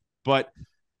 Johnny. But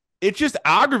it just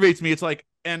aggravates me. It's like,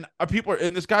 and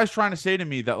this guy's trying to say to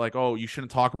me that, like, oh, you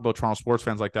shouldn't talk about Toronto sports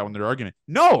fans like that when they're arguing.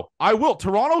 No, I will.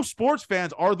 Toronto sports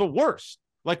fans are the worst.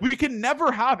 Like, we can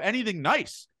never have anything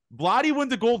nice. Vladdy wins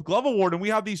the Gold Glove Award, and we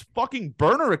have these fucking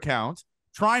burner accounts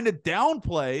trying to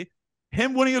downplay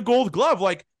him winning a Gold Glove.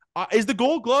 Like, is the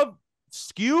Gold Glove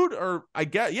skewed? Or I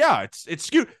guess, yeah, it's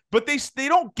skewed. But they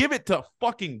don't give it to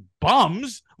fucking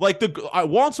bums. Like,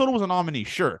 Juan Soto was a nominee,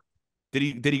 sure. Did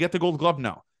he get the Gold Glove?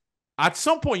 No. At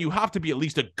some point, you have to be at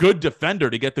least a good defender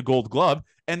to get the Gold Glove.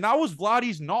 And that was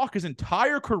Vladdy's knock his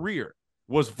entire career,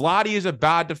 was Vladdy is a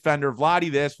bad defender.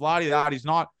 Vladdy this, Vladdy that. He's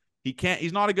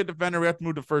not a good defender. We have to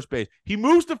move to first base. He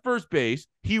moves to first base.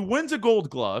 He wins a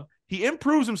Gold Glove. He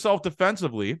improves himself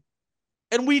defensively.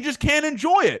 And we just can't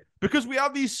enjoy it because we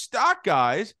have these stock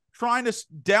guys trying to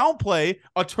downplay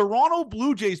a Toronto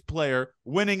Blue Jays player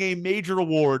winning a major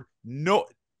award.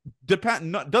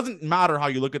 Doesn't matter how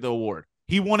you look at the award.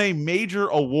 He won a major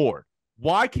award.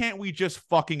 Why can't we just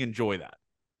fucking enjoy that?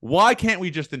 Why can't we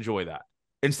just enjoy that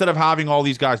instead of having all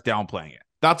these guys downplaying it?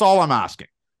 That's all I'm asking.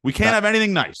 We can't have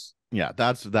anything nice. Yeah,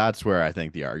 that's where I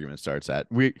think the argument starts at.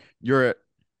 We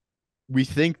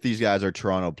think these guys are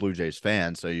Toronto Blue Jays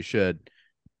fans, so you should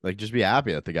just be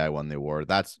happy that the guy won the award.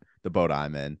 That's the boat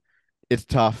I'm in. It's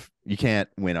tough. You can't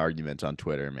win arguments on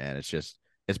Twitter, man.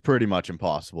 It's pretty much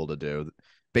impossible to do.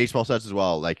 Baseball sets as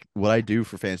well. Like, what I do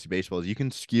for fantasy baseball is you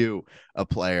can skew a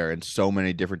player in so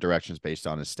many different directions based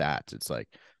on his stats. It's like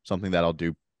something that I'll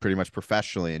do pretty much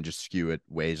professionally and just skew it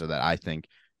ways that I think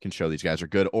can show these guys are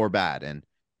good or bad. And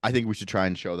I think we should try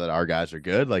and show that our guys are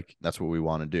good. Like, that's what we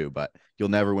want to do. But you'll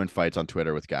never win fights on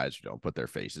Twitter with guys who don't put their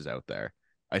faces out there.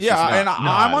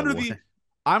 I'm under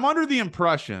the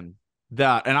impression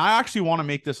that, and I actually want to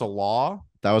make this a law.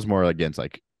 That was more against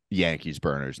like Yankees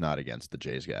burners, not against the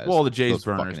Jays guys. Well, the Jays Those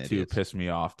burners fucking too idiots. piss me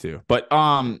off too. But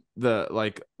I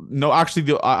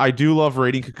do love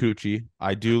rating Kikuchi.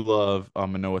 I do love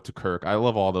Manoa to Kirk. I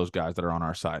love all those guys that are on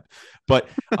our side. But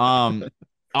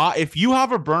if you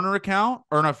have a burner account,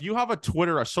 or if you have a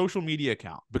Twitter, a social media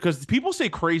account, because people say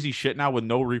crazy shit now with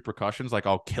no repercussions, like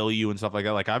I'll kill you and stuff like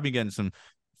that. Like I've been getting some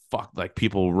like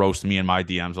people roast me in my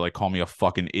DMs, or like call me a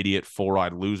fucking idiot,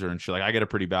 full-ride loser and shit. Like I get it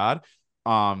pretty bad.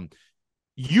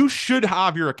 You should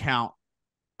have your account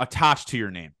attached to your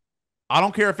name. I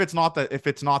don't care if it's not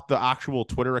the actual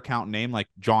Twitter account name, like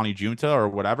Johnny Junta or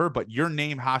whatever, but your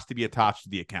name has to be attached to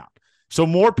the account. So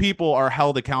more people are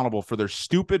held accountable for their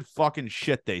stupid fucking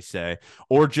shit they say,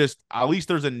 or just at least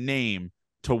there's a name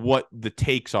to what the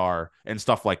takes are and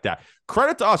stuff like that.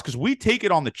 Credit to us, because we take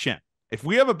it on the chin. If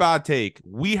we have a bad take,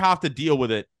 we have to deal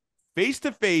with it face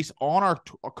to face on our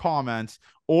comments,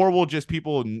 or we'll just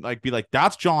people like be like,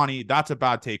 that's Johnny, that's a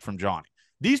bad take from Johnny.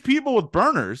 These people with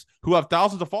burners who have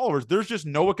thousands of followers, there's just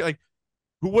no like,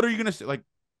 what are you gonna say? Like,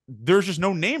 there's just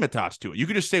no name attached to it. You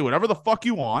can just say whatever the fuck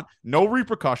you want, no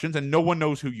repercussions, and no one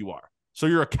knows who you are. So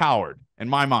you're a coward in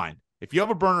my mind. If you have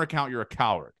a burner account, you're a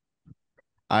coward.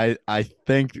 I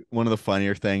think one of the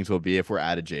funnier things will be if we're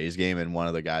at a Jays game and one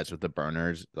of the guys with the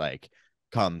burners like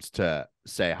comes to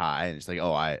say hi and it's like,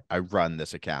 oh, I run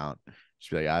this account.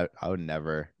 Just be like, I would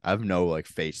never, I have no like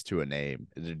face to a name.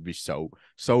 It'd be so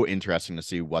interesting to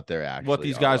see what they're actually, what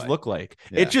these guys like. look like.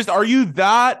 Yeah. It's just, are you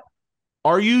that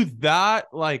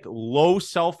like low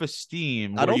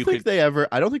self-esteem? I don't think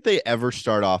they ever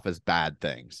start off as bad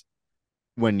things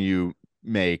when you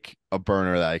make a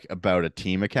burner like about a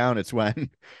team account. It's when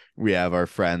we have our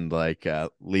friend like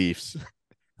Leafs.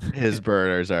 His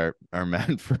burners are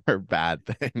meant for bad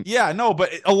things. Yeah, no, but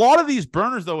a lot of these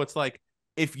burners though, it's like,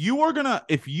 if you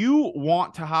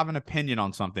want to have an opinion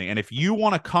on something, and if you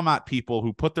want to come at people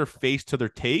who put their face to their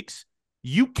takes,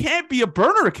 you can't be a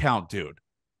burner account, dude.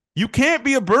 You can't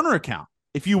be a burner account.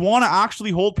 If you want to actually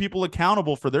hold people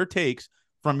accountable for their takes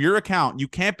from your account, you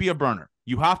can't be a burner.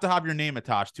 You have to have your name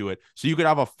attached to it so you could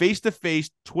have a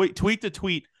face-to-face,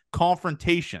 tweet-to-tweet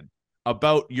confrontation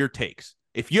about your takes.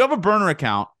 If you have a burner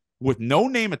account with no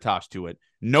name attached to it,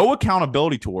 no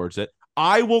accountability towards it,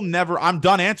 I'm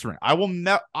done answering.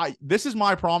 This is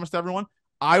my promise to everyone.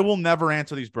 I will never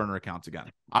answer these burner accounts again.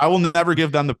 I will never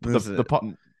give them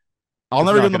I'll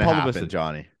never give them the publicity,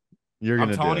 Johnny.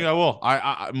 I'm telling you, I will.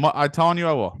 I'm telling you,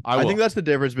 I will. I think that's the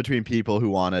difference between people who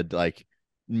want to like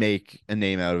make a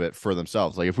name out of it for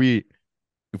themselves. Like if we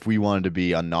wanted to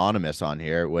be anonymous on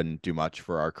here, it wouldn't do much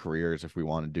for our careers if we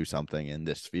want to do something in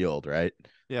this field, right?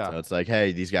 Yeah. So it's like,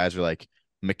 hey, these guys are like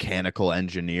mechanical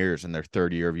engineers in their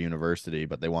third year of university,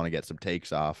 but they want to get some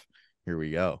takes off. Here we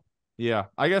go. Yeah,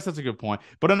 I guess that's a good point.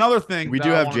 But another thing, we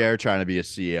do have Jared trying to be a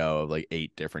CEO of like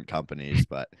 8 different companies,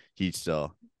 but he's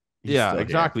still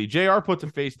exactly. JR puts a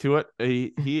face to it.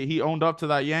 He owned up to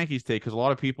that Yankees take, because a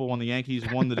lot of people, when the Yankees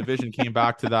won the division, came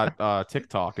back to that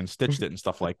TikTok and stitched it and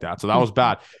stuff like that. So that was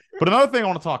bad. But another thing I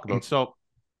want to talk about. So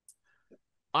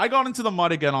I got into the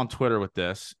mud again on Twitter with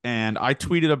this, and I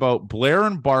tweeted about Blair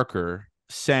and Barker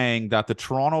saying that the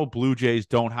Toronto Blue Jays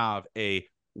don't have a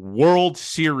World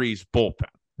Series bullpen.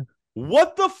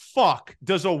 What the fuck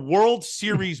does a World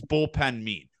Series bullpen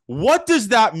mean? What does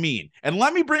that mean? And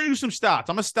let me bring you some stats.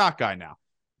 I'm a stat guy now.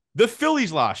 The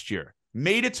Phillies last year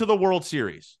made it to the World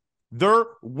Series. Their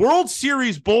World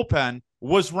Series bullpen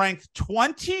was ranked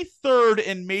 23rd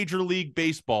in Major League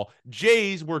Baseball.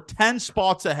 Jays were 10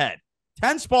 spots ahead.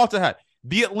 10 spots ahead.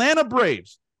 The Atlanta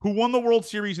Braves, who won the World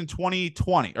Series in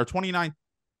 2020 or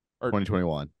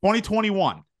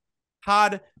 2021,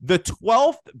 had the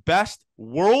 12th best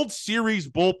World Series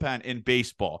bullpen in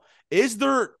baseball. Is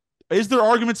there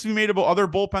arguments to be made about other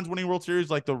bullpens winning World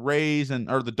Series, like the Rays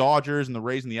or the Dodgers and the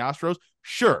Rays and the Astros?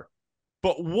 Sure.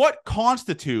 But what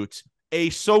constitutes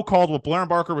a so-called, what Blair and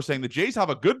Barker was saying, the Jays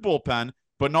have a good bullpen,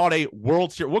 but not a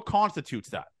World Series? What constitutes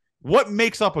that? What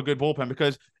makes up a good bullpen?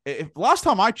 Because last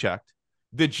time I checked,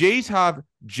 the Jays have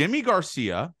Jimmy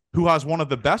Garcia, who has one of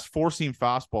the best four-seam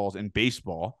fastballs in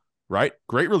baseball, right?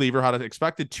 Great reliever, had an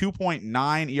expected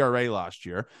 2.9 ERA last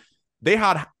year. They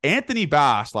had Anthony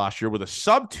Bass last year with a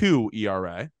sub-2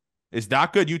 ERA. Is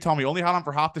that good? You tell me. Only had him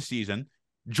for half the season.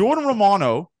 Jordan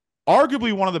Romano,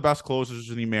 arguably one of the best closers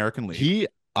in the American League.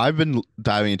 I've been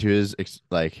diving into his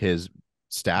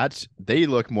stats. They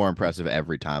look more impressive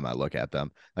every time I look at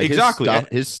them. Like exactly.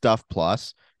 His stuff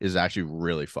plus is actually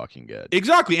really fucking good.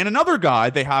 Exactly. And another guy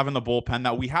they have in the bullpen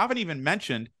that we haven't even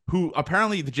mentioned, who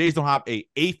apparently the Jays don't have a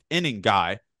 8th inning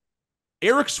guy,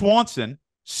 Eric Swanson,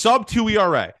 sub-2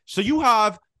 ERA. So you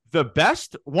have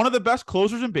one of the best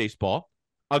closers in baseball,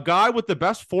 a guy with the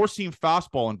best four-seam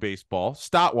fastball in baseball,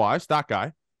 stat-wise, stat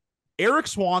guy, Eric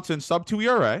Swanson, sub-2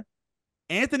 ERA,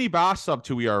 Anthony Bass,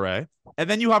 sub-2 ERA, and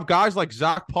then you have guys like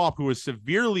Zach Pop, who is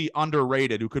severely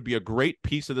underrated, who could be a great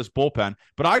piece of this bullpen.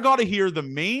 But I got to hear the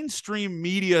mainstream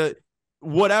media,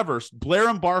 whatever, Blair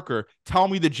and Barker, tell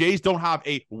me the Jays don't have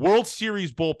a World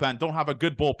Series bullpen, don't have a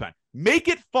good bullpen. Make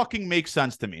it fucking make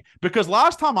sense to me. Because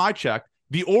last time I checked,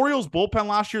 the Orioles bullpen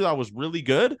last year that was really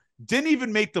good didn't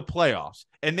even make the playoffs.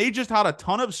 And they just had a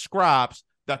ton of scraps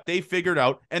that they figured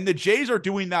out. And the Jays are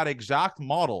doing that exact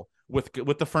model with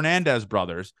the Fernandez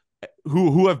brothers,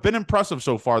 who have been impressive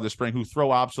so far this spring, who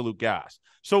throw absolute gas.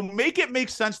 So make it make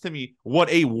sense to me what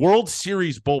a World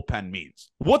Series bullpen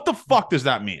means. What the fuck does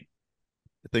that mean?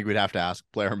 I think we'd have to ask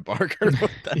Blair and Barker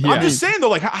about that. Yeah. I'm just saying, though,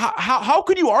 like, how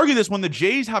could you argue this when the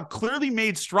Jays have clearly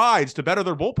made strides to better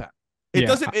their bullpen? It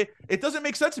doesn't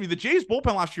make sense to me. The Jays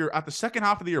bullpen last year, at the second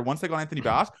half of the year, once they got Anthony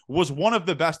Bass, was one of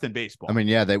the best in baseball. I mean,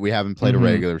 yeah, we haven't played a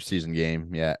regular season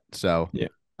game yet. So yeah,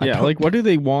 like, what do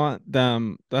they want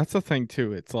them? That's the thing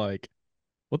too. It's like,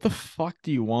 what the fuck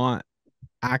do you want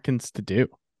Atkins to do?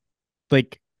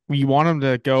 Like, you want him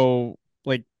to go,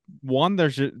 like, one,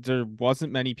 there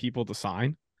wasn't many people to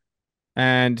sign,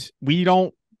 and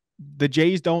the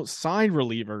Jays don't sign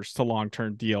relievers to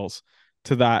long-term deals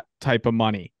to that type of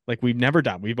money. Like, we've never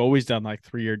done. We've always done like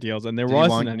 3-year deals, and there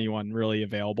wasn't anyone really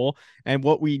available. And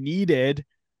what we needed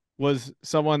was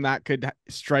someone that could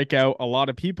strike out a lot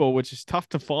of people, which is tough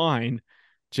to find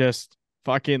just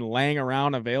fucking laying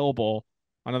around available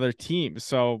on other teams.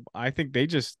 So I think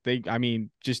just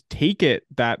take it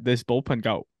that this bullpen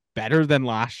got better than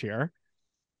last year.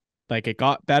 Like, it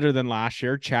got better than last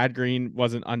year. Chad Green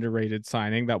was an underrated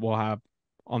signing that we'll have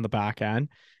on the back end.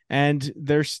 And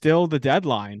there's still the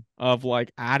deadline of like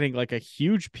adding like a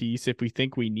huge piece if we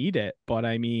think we need it. But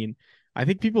I mean, I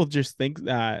think people just think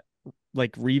that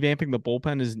like revamping the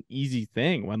bullpen is an easy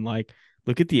thing when, like,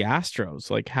 look at the Astros.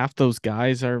 Like, half those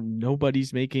guys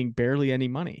nobody's making barely any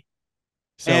money.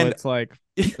 So it's like,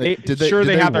 they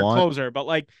have their closer, but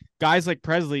like guys like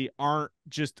Presley aren't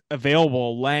just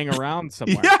available laying around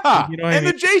somewhere. Yeah, you know what I mean?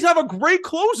 The Jays have a great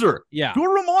closer. Yeah, Joe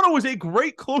Romano is a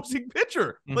great closing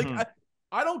pitcher. Mm-hmm. Like,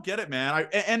 I don't get it, man.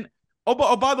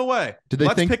 By the way, did they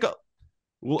think? Pick up.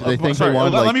 Well, do they think they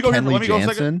wanted let like me go here. Kenley Let me go a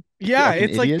Jansen? second. Yeah,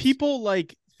 it's idiots? like people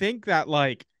like think that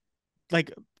like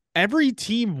every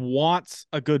team wants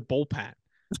a good bullpen,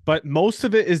 but most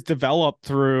of it is developed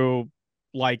through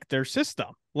like their system,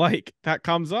 like that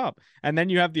comes up, and then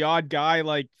you have the odd guy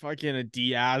like fucking a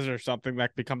Diaz or something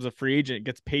that becomes a free agent,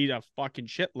 gets paid a fucking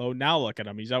shitload. Now look at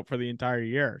him, he's out for the entire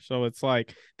year. So it's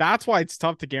like, that's why it's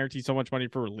tough to guarantee so much money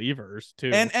for relievers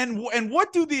too. And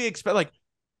what do they expect? Like,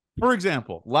 for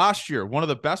example, last year, one of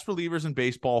the best relievers in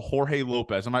baseball, Jorge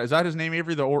Lopez. Is that his name,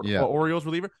 Avery? The Orioles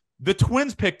reliever. The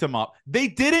Twins picked him up. They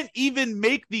didn't even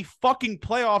make the fucking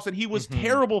playoffs, and he was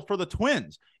terrible for the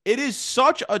Twins. It is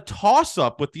such a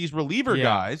toss-up with these reliever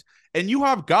guys, and you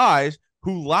have guys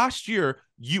who last year,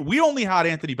 we only had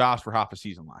Anthony Bass for half a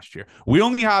season last year. We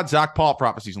only had Zach Pop for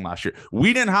half a season last year.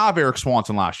 We didn't have Eric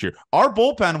Swanson last year. Our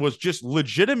bullpen was just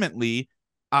legitimately,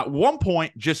 at one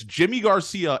point, just Jimmy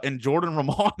Garcia and Jordan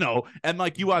Romano, and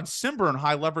like you had Simber in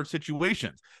high leverage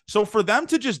situations. So for them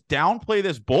to just downplay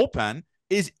this bullpen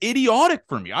is idiotic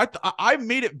for me. I've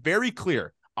made it very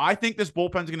clear. I think this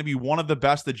bullpen is going to be one of the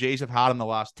best the Jays have had in the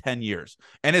last 10 years.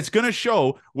 And it's going to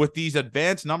show with these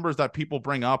advanced numbers that people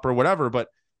bring up or whatever, but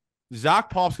Zach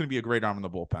Pop's going to be a great arm in the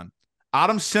bullpen.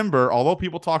 Adam Simber, although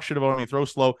people talk shit about him, he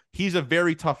throws slow, he's a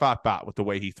very tough at bat with the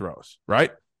way he throws,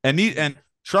 right? And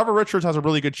Trevor Richards has a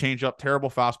really good changeup, terrible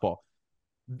fastball.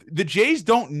 The Jays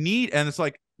don't need, and it's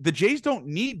like, the Jays don't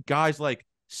need guys like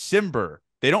Simber.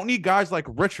 They don't need guys like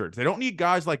Richards. They don't need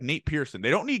guys like Nate Pearson. They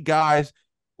don't need guys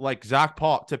like Zach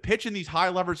Pop to pitch in these high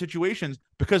leverage situations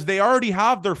because they already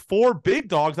have their 4 big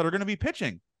dogs that are going to be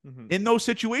pitching in those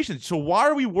situations. So why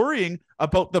are we worrying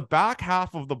about the back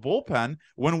half of the bullpen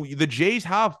when the Jays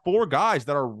have 4 guys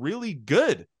that are really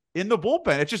good in the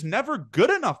bullpen? It's just never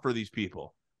good enough for these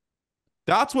people.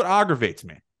 That's what aggravates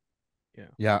me.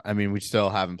 Yeah. I mean, we still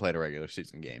haven't played a regular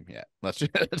season game yet. Let's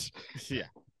just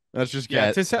let's just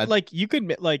get like, you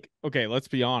could like, okay, let's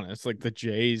be honest. Like, the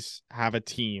Jays have a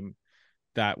team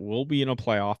that will be in a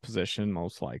playoff position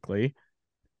most likely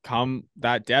come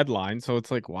that deadline. So it's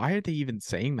like, why are they even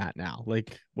saying that now?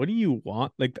 Like, what do you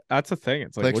want? Like, that's the thing.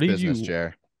 It's like, what do you,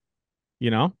 Jer?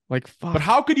 You know, like, fuck. But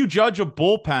how could you judge a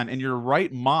bullpen in your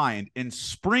right mind in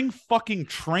spring fucking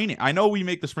training? I know we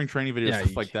make the spring training videos,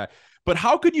 stuff like that, but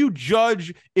how could you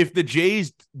judge if the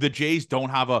Jays don't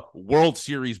have a World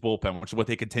Series bullpen, which is what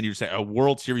they continue to say, a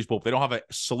World Series bullpen? They don't have a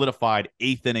solidified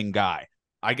 8th inning guy.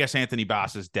 I guess Anthony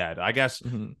Bass is dead. I guess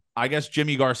Mhm.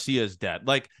 Jimmy Garcia is dead.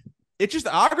 Like, it just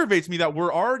aggravates me that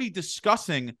we're already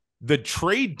discussing the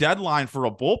trade deadline for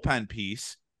a bullpen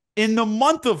piece in the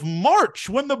month of March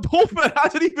when the bullpen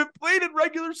hasn't even played in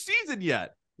regular season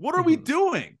yet. What are we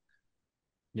doing?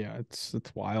 Yeah, it's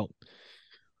wild.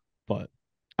 But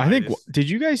I think did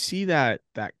you guys see that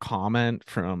comment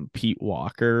from Pete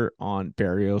Walker on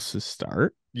Barrios'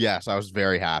 start? Yes, I was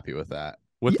very happy with that.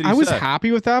 What did he I was say?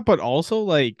 happy with that, but also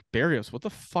like Barrios, what the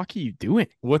fuck are you doing?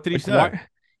 What did he Like, say? why?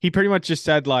 He pretty much just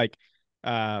said like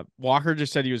Walker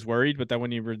just said he was worried, but then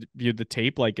when he reviewed the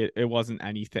tape, like it wasn't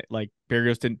anything. Like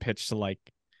Barrios didn't pitch to like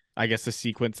I guess the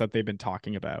sequence that they've been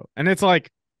talking about. And it's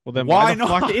like, well then why the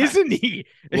fuck isn't he?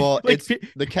 Well, Like, it's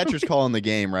the catcher's call in the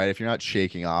game, right? If you're not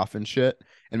shaking off and shit,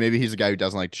 and maybe he's a guy who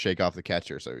doesn't like to shake off the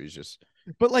catcher, so he's just.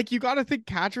 But like you got to think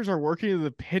catchers are working with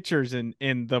the pitchers in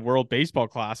the World Baseball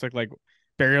Classic. Like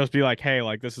Barrios be like, hey,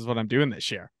 like this is what I'm doing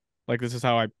this year. Like this is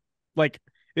how I like.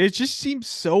 It just seems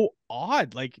so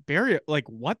odd. Like Barrios, like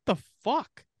what the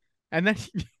fuck? And then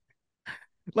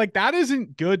like that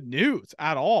isn't good news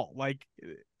at all. Like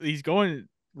he's going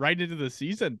right into the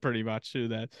season pretty much to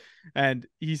that. And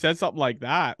he said something like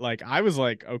that. Like I was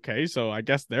like, okay, so I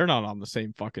guess they're not on the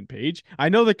same fucking page. I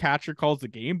know the catcher calls the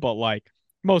game, but like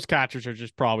most catchers are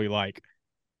just probably like,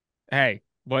 hey,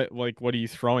 what are you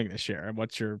throwing this year? And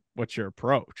what's your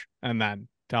approach? And then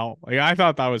tell like I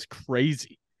thought that was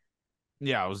crazy.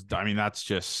 Yeah, that's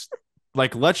just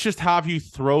like, let's just have you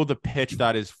throw the pitch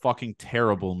that is fucking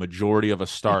terrible majority of a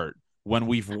start when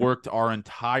we've worked our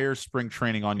entire spring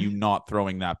training on you not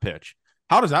throwing that pitch.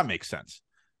 How does that make sense?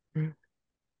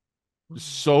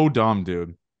 So dumb,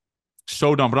 dude.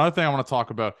 So dumb. But another thing I want to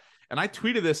talk about, and I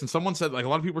tweeted this and someone said, like, a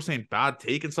lot of people were saying bad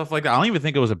take and stuff like that. I don't even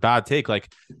think it was a bad take.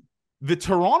 Like, the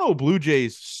Toronto Blue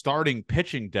Jays starting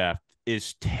pitching depth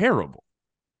is terrible.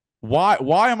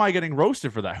 Why am I getting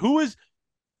roasted for that?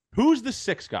 Who's the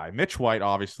sixth guy? Mitch White,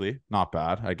 obviously. Not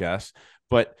bad, I guess.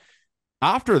 But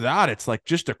after that, it's like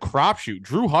just a crapshoot.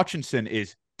 Drew Hutchinson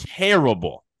is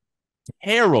terrible.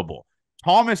 Terrible.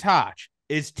 Thomas Hatch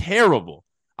is terrible.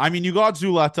 I mean, you got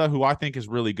Zuleta, who I think is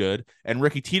really good, and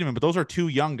Ricky Tiedemann, but those are two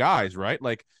young guys, right?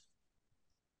 Like,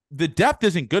 the depth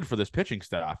isn't good for this pitching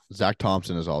staff. Zach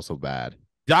Thompson is also bad.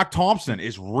 Zach Thompson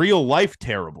is real life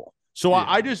terrible. So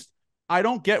yeah. I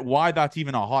don't get why that's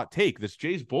even a hot take. This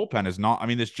Jays bullpen is not,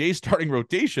 this Jays starting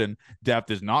rotation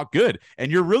depth is not good.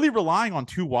 And you're really relying on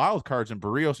two wild cards in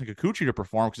Barrios and Kikuchi to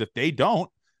perform, because if they don't,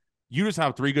 you just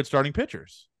have three good starting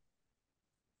pitchers.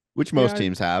 Which most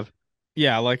teams have.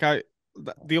 Yeah, like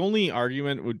the only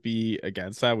argument would be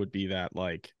against that would be that,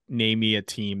 like, name me a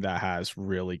team that has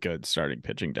really good starting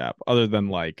pitching depth other than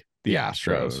like the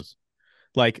Astros.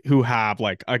 Like who have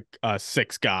like a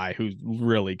six guy who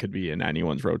really could be in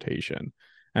anyone's rotation.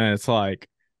 And it's like,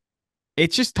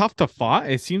 it's just tough to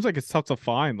find. It seems like it's tough to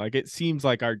find. Like it seems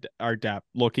like our depth,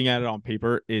 looking at it on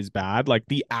paper, is bad. Like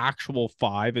the actual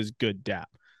five is good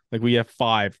depth. Like we have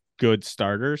five good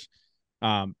starters.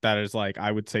 That is like,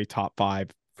 I would say top five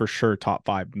for sure, top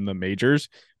five in the majors.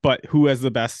 But who has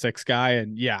the best six guy?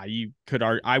 And yeah, you could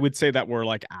I would say that we're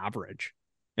like average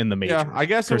in the majors. Yeah, I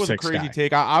guess it was a crazy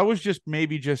take. I was just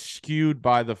skewed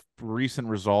by the recent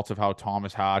results of how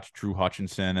Thomas Hatch, Drew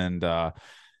Hutchinson, and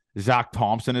Zach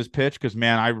Thompson has pitched. Because,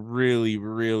 man, I really,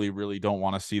 really, really don't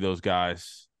want to see those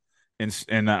guys in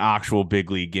the actual big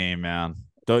league game, man.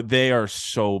 They are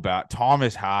so bad.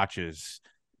 Thomas Hatch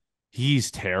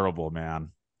he's terrible, man.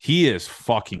 He is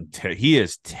fucking he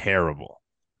is terrible.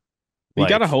 You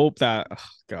gotta hope that, oh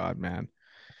God, man.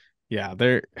 Yeah,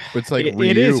 it's like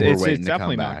it is. It's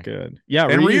definitely not good. Yeah,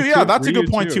 and Ryu, yeah, that's a good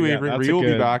point too, Avery. Ryu will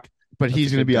be back, but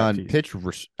he's going to be on pitch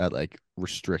at like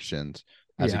restrictions.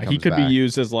 Yeah, he could be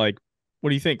used as like, what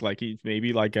do you think? Like he's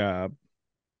maybe like kind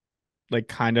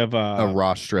of a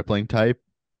Ross Stripling type,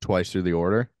 twice through the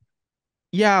order.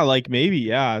 Yeah, like maybe,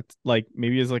 yeah, like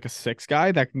maybe as like a six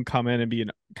guy that can come in and be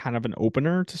kind of an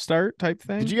opener to start type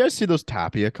thing. Did you guys see those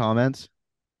Tapia comments?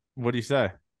 What did he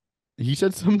say? He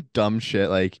said some dumb shit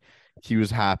like he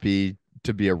was happy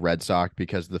to be a Red Sox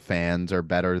because the fans are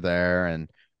better there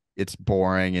and it's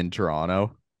boring in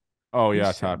Toronto. Oh,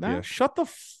 yeah, Tapia. Shut the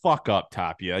fuck up,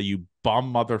 Tapia, you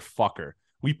bum motherfucker.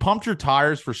 We pumped your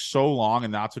tires for so long,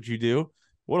 and that's what you do?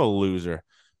 What a loser.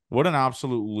 What an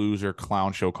absolute loser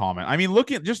clown show comment. I mean,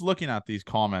 looking at these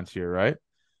comments here, right?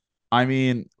 I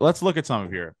mean, let's look at some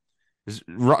of here.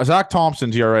 Zach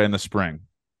Thompson's ERA in the spring,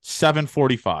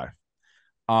 7.45.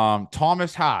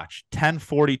 Thomas Hatch,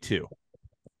 10.42.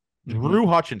 Drew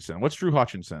Hutchinson. What's Drew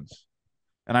Hutchinson's?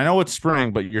 And I know it's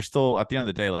spring, but you're still at the end of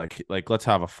the day, like let's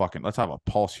have a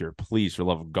pulse here, please, for the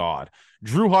love of God.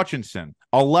 Drew Hutchinson,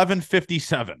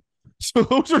 1157. So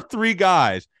those are three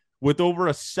guys with over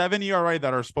a 7 ERA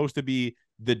that are supposed to be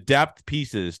the depth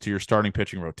pieces to your starting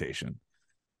pitching rotation.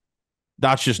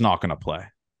 That's just not going to play.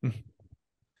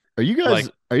 Are you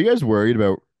guys worried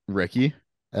about Ricky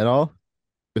at all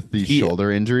with these shoulder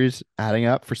injuries adding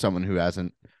up for someone who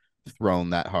hasn't thrown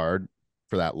that hard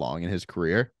for that long in his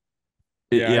career?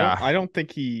 Yeah. I don't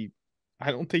think he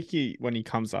when he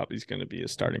comes up, he's going to be a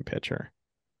starting pitcher.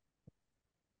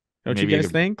 Don't you guys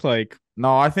think? Like,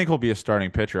 no, I think he'll be a starting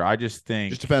pitcher. I just think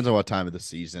just depends on what time of the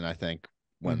season. I think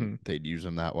when they'd use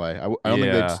him that way. I don't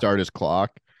think they'd start his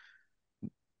clock.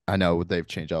 I know they've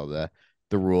changed all the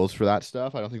rules for that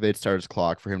stuff. I don't think they'd start his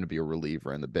clock for him to be a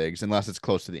reliever in the bigs unless it's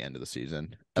close to the end of the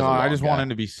season. I just want him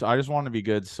to be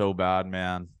good so bad,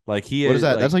 man. Like what is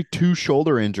that? That's like 2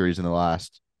 shoulder injuries in the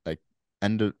last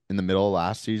in the middle of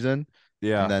last season.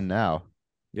 Yeah. And then now.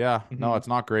 Yeah. No, it's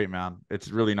not great, man.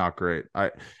 It's really not great. I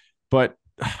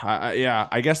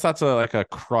guess that's a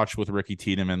crutch with Ricky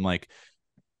Tiedemann. Like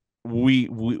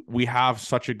we have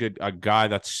such a guy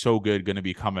that's so good going to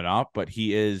be coming up, but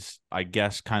he is, I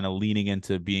guess, kind of leaning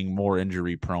into being more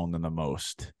injury prone than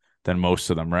most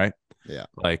of them, right? Yeah.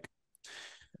 Like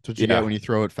that's what you get when you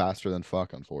throw it faster than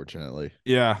fuck, unfortunately.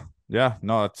 Yeah. Yeah.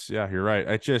 No, you're right.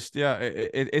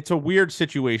 It's a weird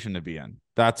situation to be in.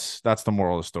 That's the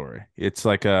moral of the story. It's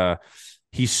like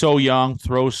he's so young,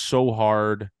 throws so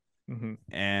hard.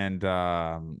 And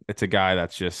it's a guy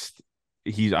that's just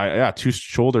 2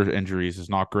 shoulder injuries is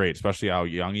not great, especially how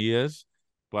young he is.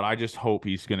 But I just hope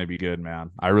he's going to be good,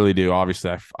 man. I really do.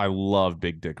 Obviously, I love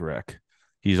Big Dick Rick.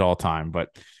 He's all time.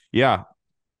 But yeah,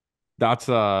 that's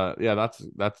a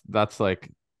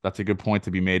good point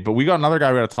to be made. But we got another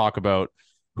guy we got to talk about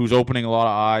who's opening a lot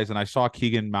of eyes. And I saw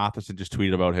Keegan Matheson just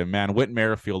tweeted about him. Man, Whit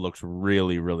Merrifield looks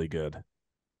really, really good.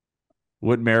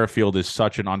 Whit Merrifield is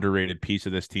such an underrated piece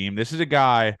of this team. This is a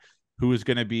guy who is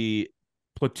going to be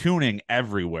platooning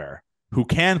everywhere, who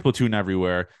can platoon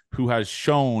everywhere, who has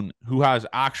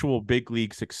actual big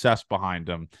league success behind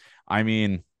him. I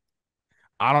mean,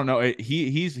 I don't know.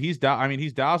 He's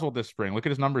dazzled this spring. Look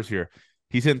at his numbers here.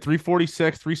 He's hitting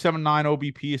 346, 379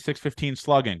 OBP, 615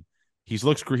 slugging. He's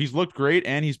looked great,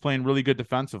 and he's playing really good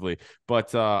defensively.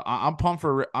 But I'm pumped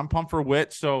for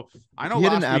Whit. So I know he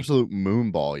hit an absolute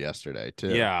moon ball yesterday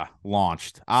too. Yeah,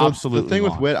 launched. So absolutely. The thing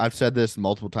with Whit, I've said this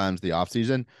multiple times the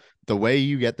offseason, the way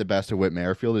you get the best of Whit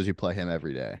Merrifield is you play him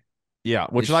every day. Yeah,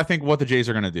 which is I think what the Jays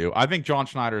are going to do. I think John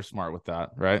Schneider is smart with that,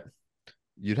 right?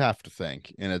 You'd have to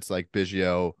think, and it's like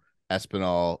Biggio,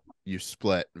 Espinal. You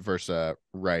split versus a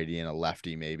righty and a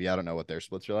lefty, maybe. I don't know what their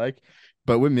splits are like.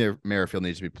 But Whit Merrifield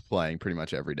needs to be playing pretty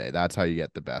much every day. That's how you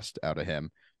get the best out of him,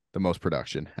 the most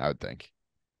production, I would think.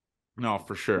 No,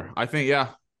 for sure. I think, he's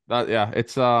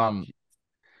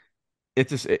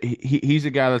a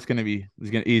guy that's going to be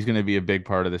he's going to be a big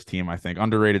part of this team. I think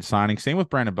underrated signing. Same with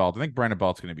Brandon Belt. I think Brandon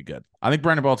Belt's going to be good. I think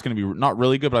Brandon Belt's going to be not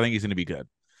really good, but I think he's going to be good.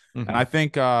 And I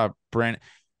think Brandon.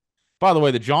 By the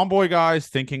way, the John Boy guys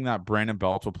thinking that Brandon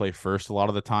Belt will play first a lot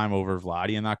of the time over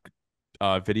Vladdy in that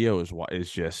video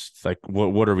is just like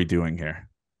what are we doing here?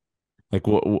 Like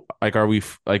are we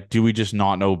do we just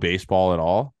not know baseball at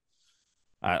all?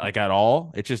 At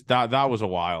all? It's just that was a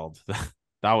wild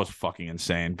that was fucking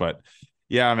insane. But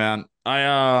yeah, man,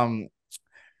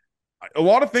 a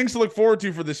lot of things to look forward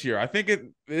to for this year. I think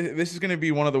this is going to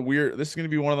be one of the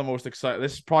most exciting.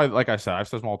 This is probably, like I said, I've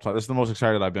said multiple times, this is the most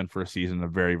excited I've been for a season in a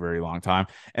very, very long time.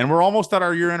 And we're almost at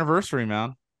our year anniversary,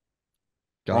 man.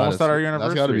 God, almost at our year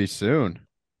anniversary. That's got to be soon.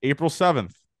 April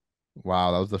 7th.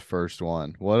 Wow, that was the first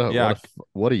one. What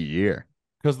a year.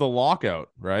 Because the lockout,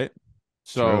 right?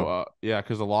 So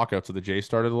because the lockout. So the Jays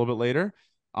started a little bit later.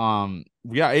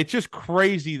 It's just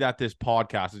crazy that this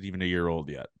podcast is even a year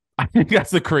old yet. I think that's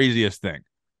the craziest thing.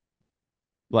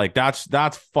 Like that's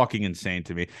fucking insane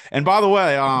to me. And by the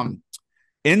way,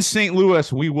 in St.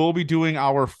 Louis, we will be doing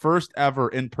our first ever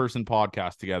in-person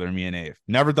podcast together, me and Ave.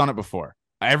 Never done it before.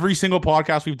 Every single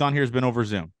podcast we've done here has been over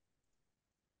Zoom.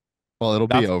 Well, it'll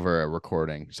be over a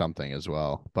recording something as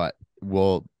well, but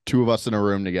two of us in a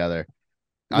room together.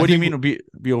 What do you mean it'll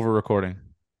be over recording?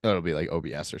 It'll be like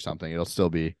OBS or something. It'll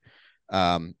still be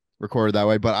recorded that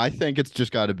way, but I think it's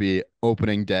just got to be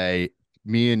opening day,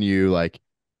 me and you, like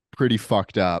pretty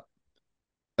fucked up,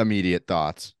 immediate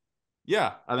thoughts.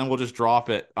 Yeah, and then we'll just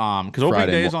drop it. Because opening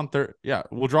day is on Thursday. Yeah,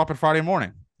 we'll drop it Friday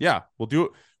morning. Yeah, we'll do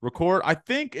it. Record. I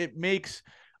think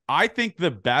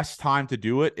the best time to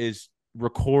do it is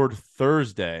record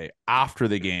Thursday after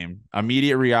the game,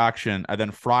 immediate reaction, and then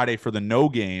Friday for the no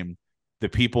game the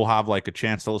people have like a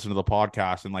chance to listen to the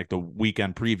podcast and like the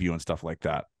weekend preview and stuff like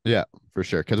that. Yeah, for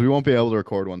sure. Because we won't be able to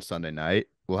record one Sunday night.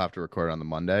 We'll have to record it on the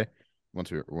Monday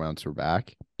once we're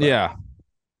back. But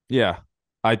Yeah.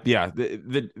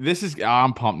 This is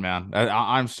I'm pumped, man.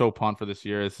 I'm so pumped for this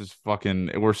year. This is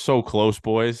fucking we're so close,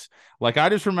 boys. Like I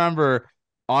just remember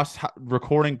us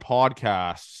recording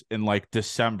podcasts in like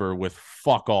December with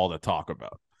fuck all to talk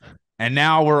about. And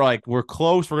now we're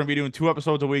close. We're gonna be doing 2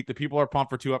 episodes a week. The people are pumped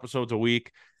for 2 episodes a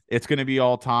week. It's gonna be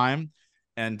all time.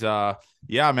 And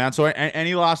yeah, man. So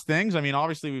any last things? I mean,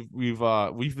 obviously we've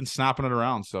been snapping it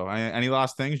around. So any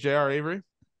last things, JR Avery?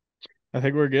 I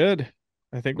think we're good.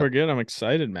 I'm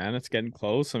excited, man. It's getting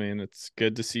close. I mean, it's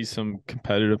good to see some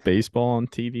competitive baseball on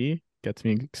TV. Gets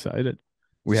me excited.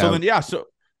 we have the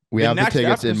next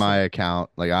tickets in episode- my account.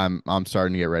 Like I'm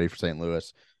starting to get ready for St.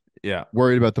 Louis. Yeah.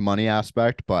 Worried about the money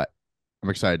aspect, but I'm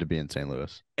excited to be in St.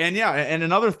 Louis. And yeah, and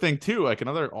another thing too, like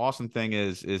another awesome thing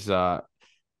is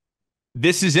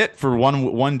this is it for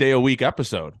one day a week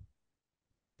episode.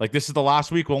 Like this is the last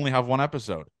week we'll only have 1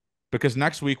 episode because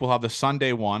next week we'll have the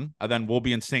Sunday one, and then we'll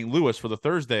be in St. Louis for the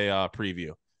Thursday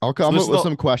preview. I'll come up with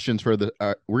some questions for the.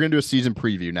 We're gonna do a season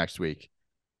preview next week.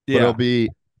 But Yeah,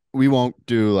 we won't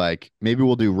do like maybe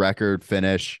we'll do record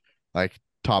finish like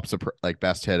like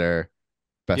best hitter,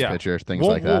 best pitcher, things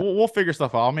like that. We'll figure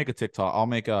stuff out. I'll make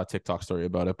a TikTok story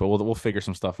about it, but we'll figure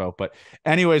some stuff out. But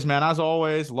anyways, man, as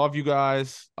always, love you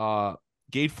guys.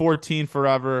 Gate 14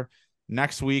 forever.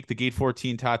 Next week, the Gate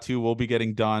 14 tattoo will be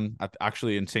getting done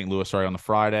actually in St. Louis, sorry, on the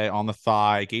Friday on the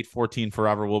thigh. Gate 14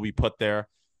 forever will be put there.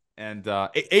 And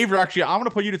Avery, actually, I'm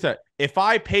gonna put you to test. If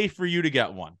I pay for you to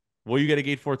get one, will you get a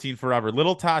Gate 14 forever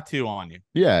little tattoo on you?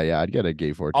 Yeah, I'd get a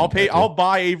Gate 14. I'll pay. tattoo. I'll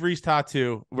buy Avery's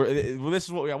tattoo. This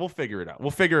is what we'll figure it out.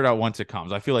 We'll figure it out once it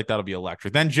comes. I feel like that'll be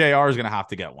electric. Then JR is gonna have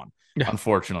to get one,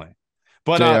 unfortunately.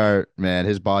 But JR, man,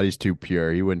 his body's too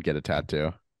pure. He wouldn't get a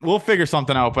tattoo. we'll figure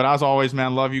something out. But as always,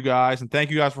 man, love you guys, and thank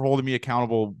you guys for holding me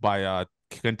accountable by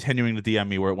continuing to DM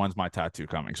me when's my tattoo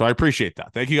coming. So I appreciate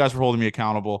that. Thank you guys for holding me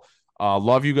accountable.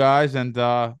 Love you guys, and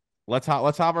let's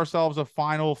have ourselves a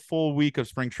final full week of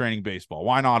spring training baseball.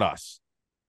 Why not us?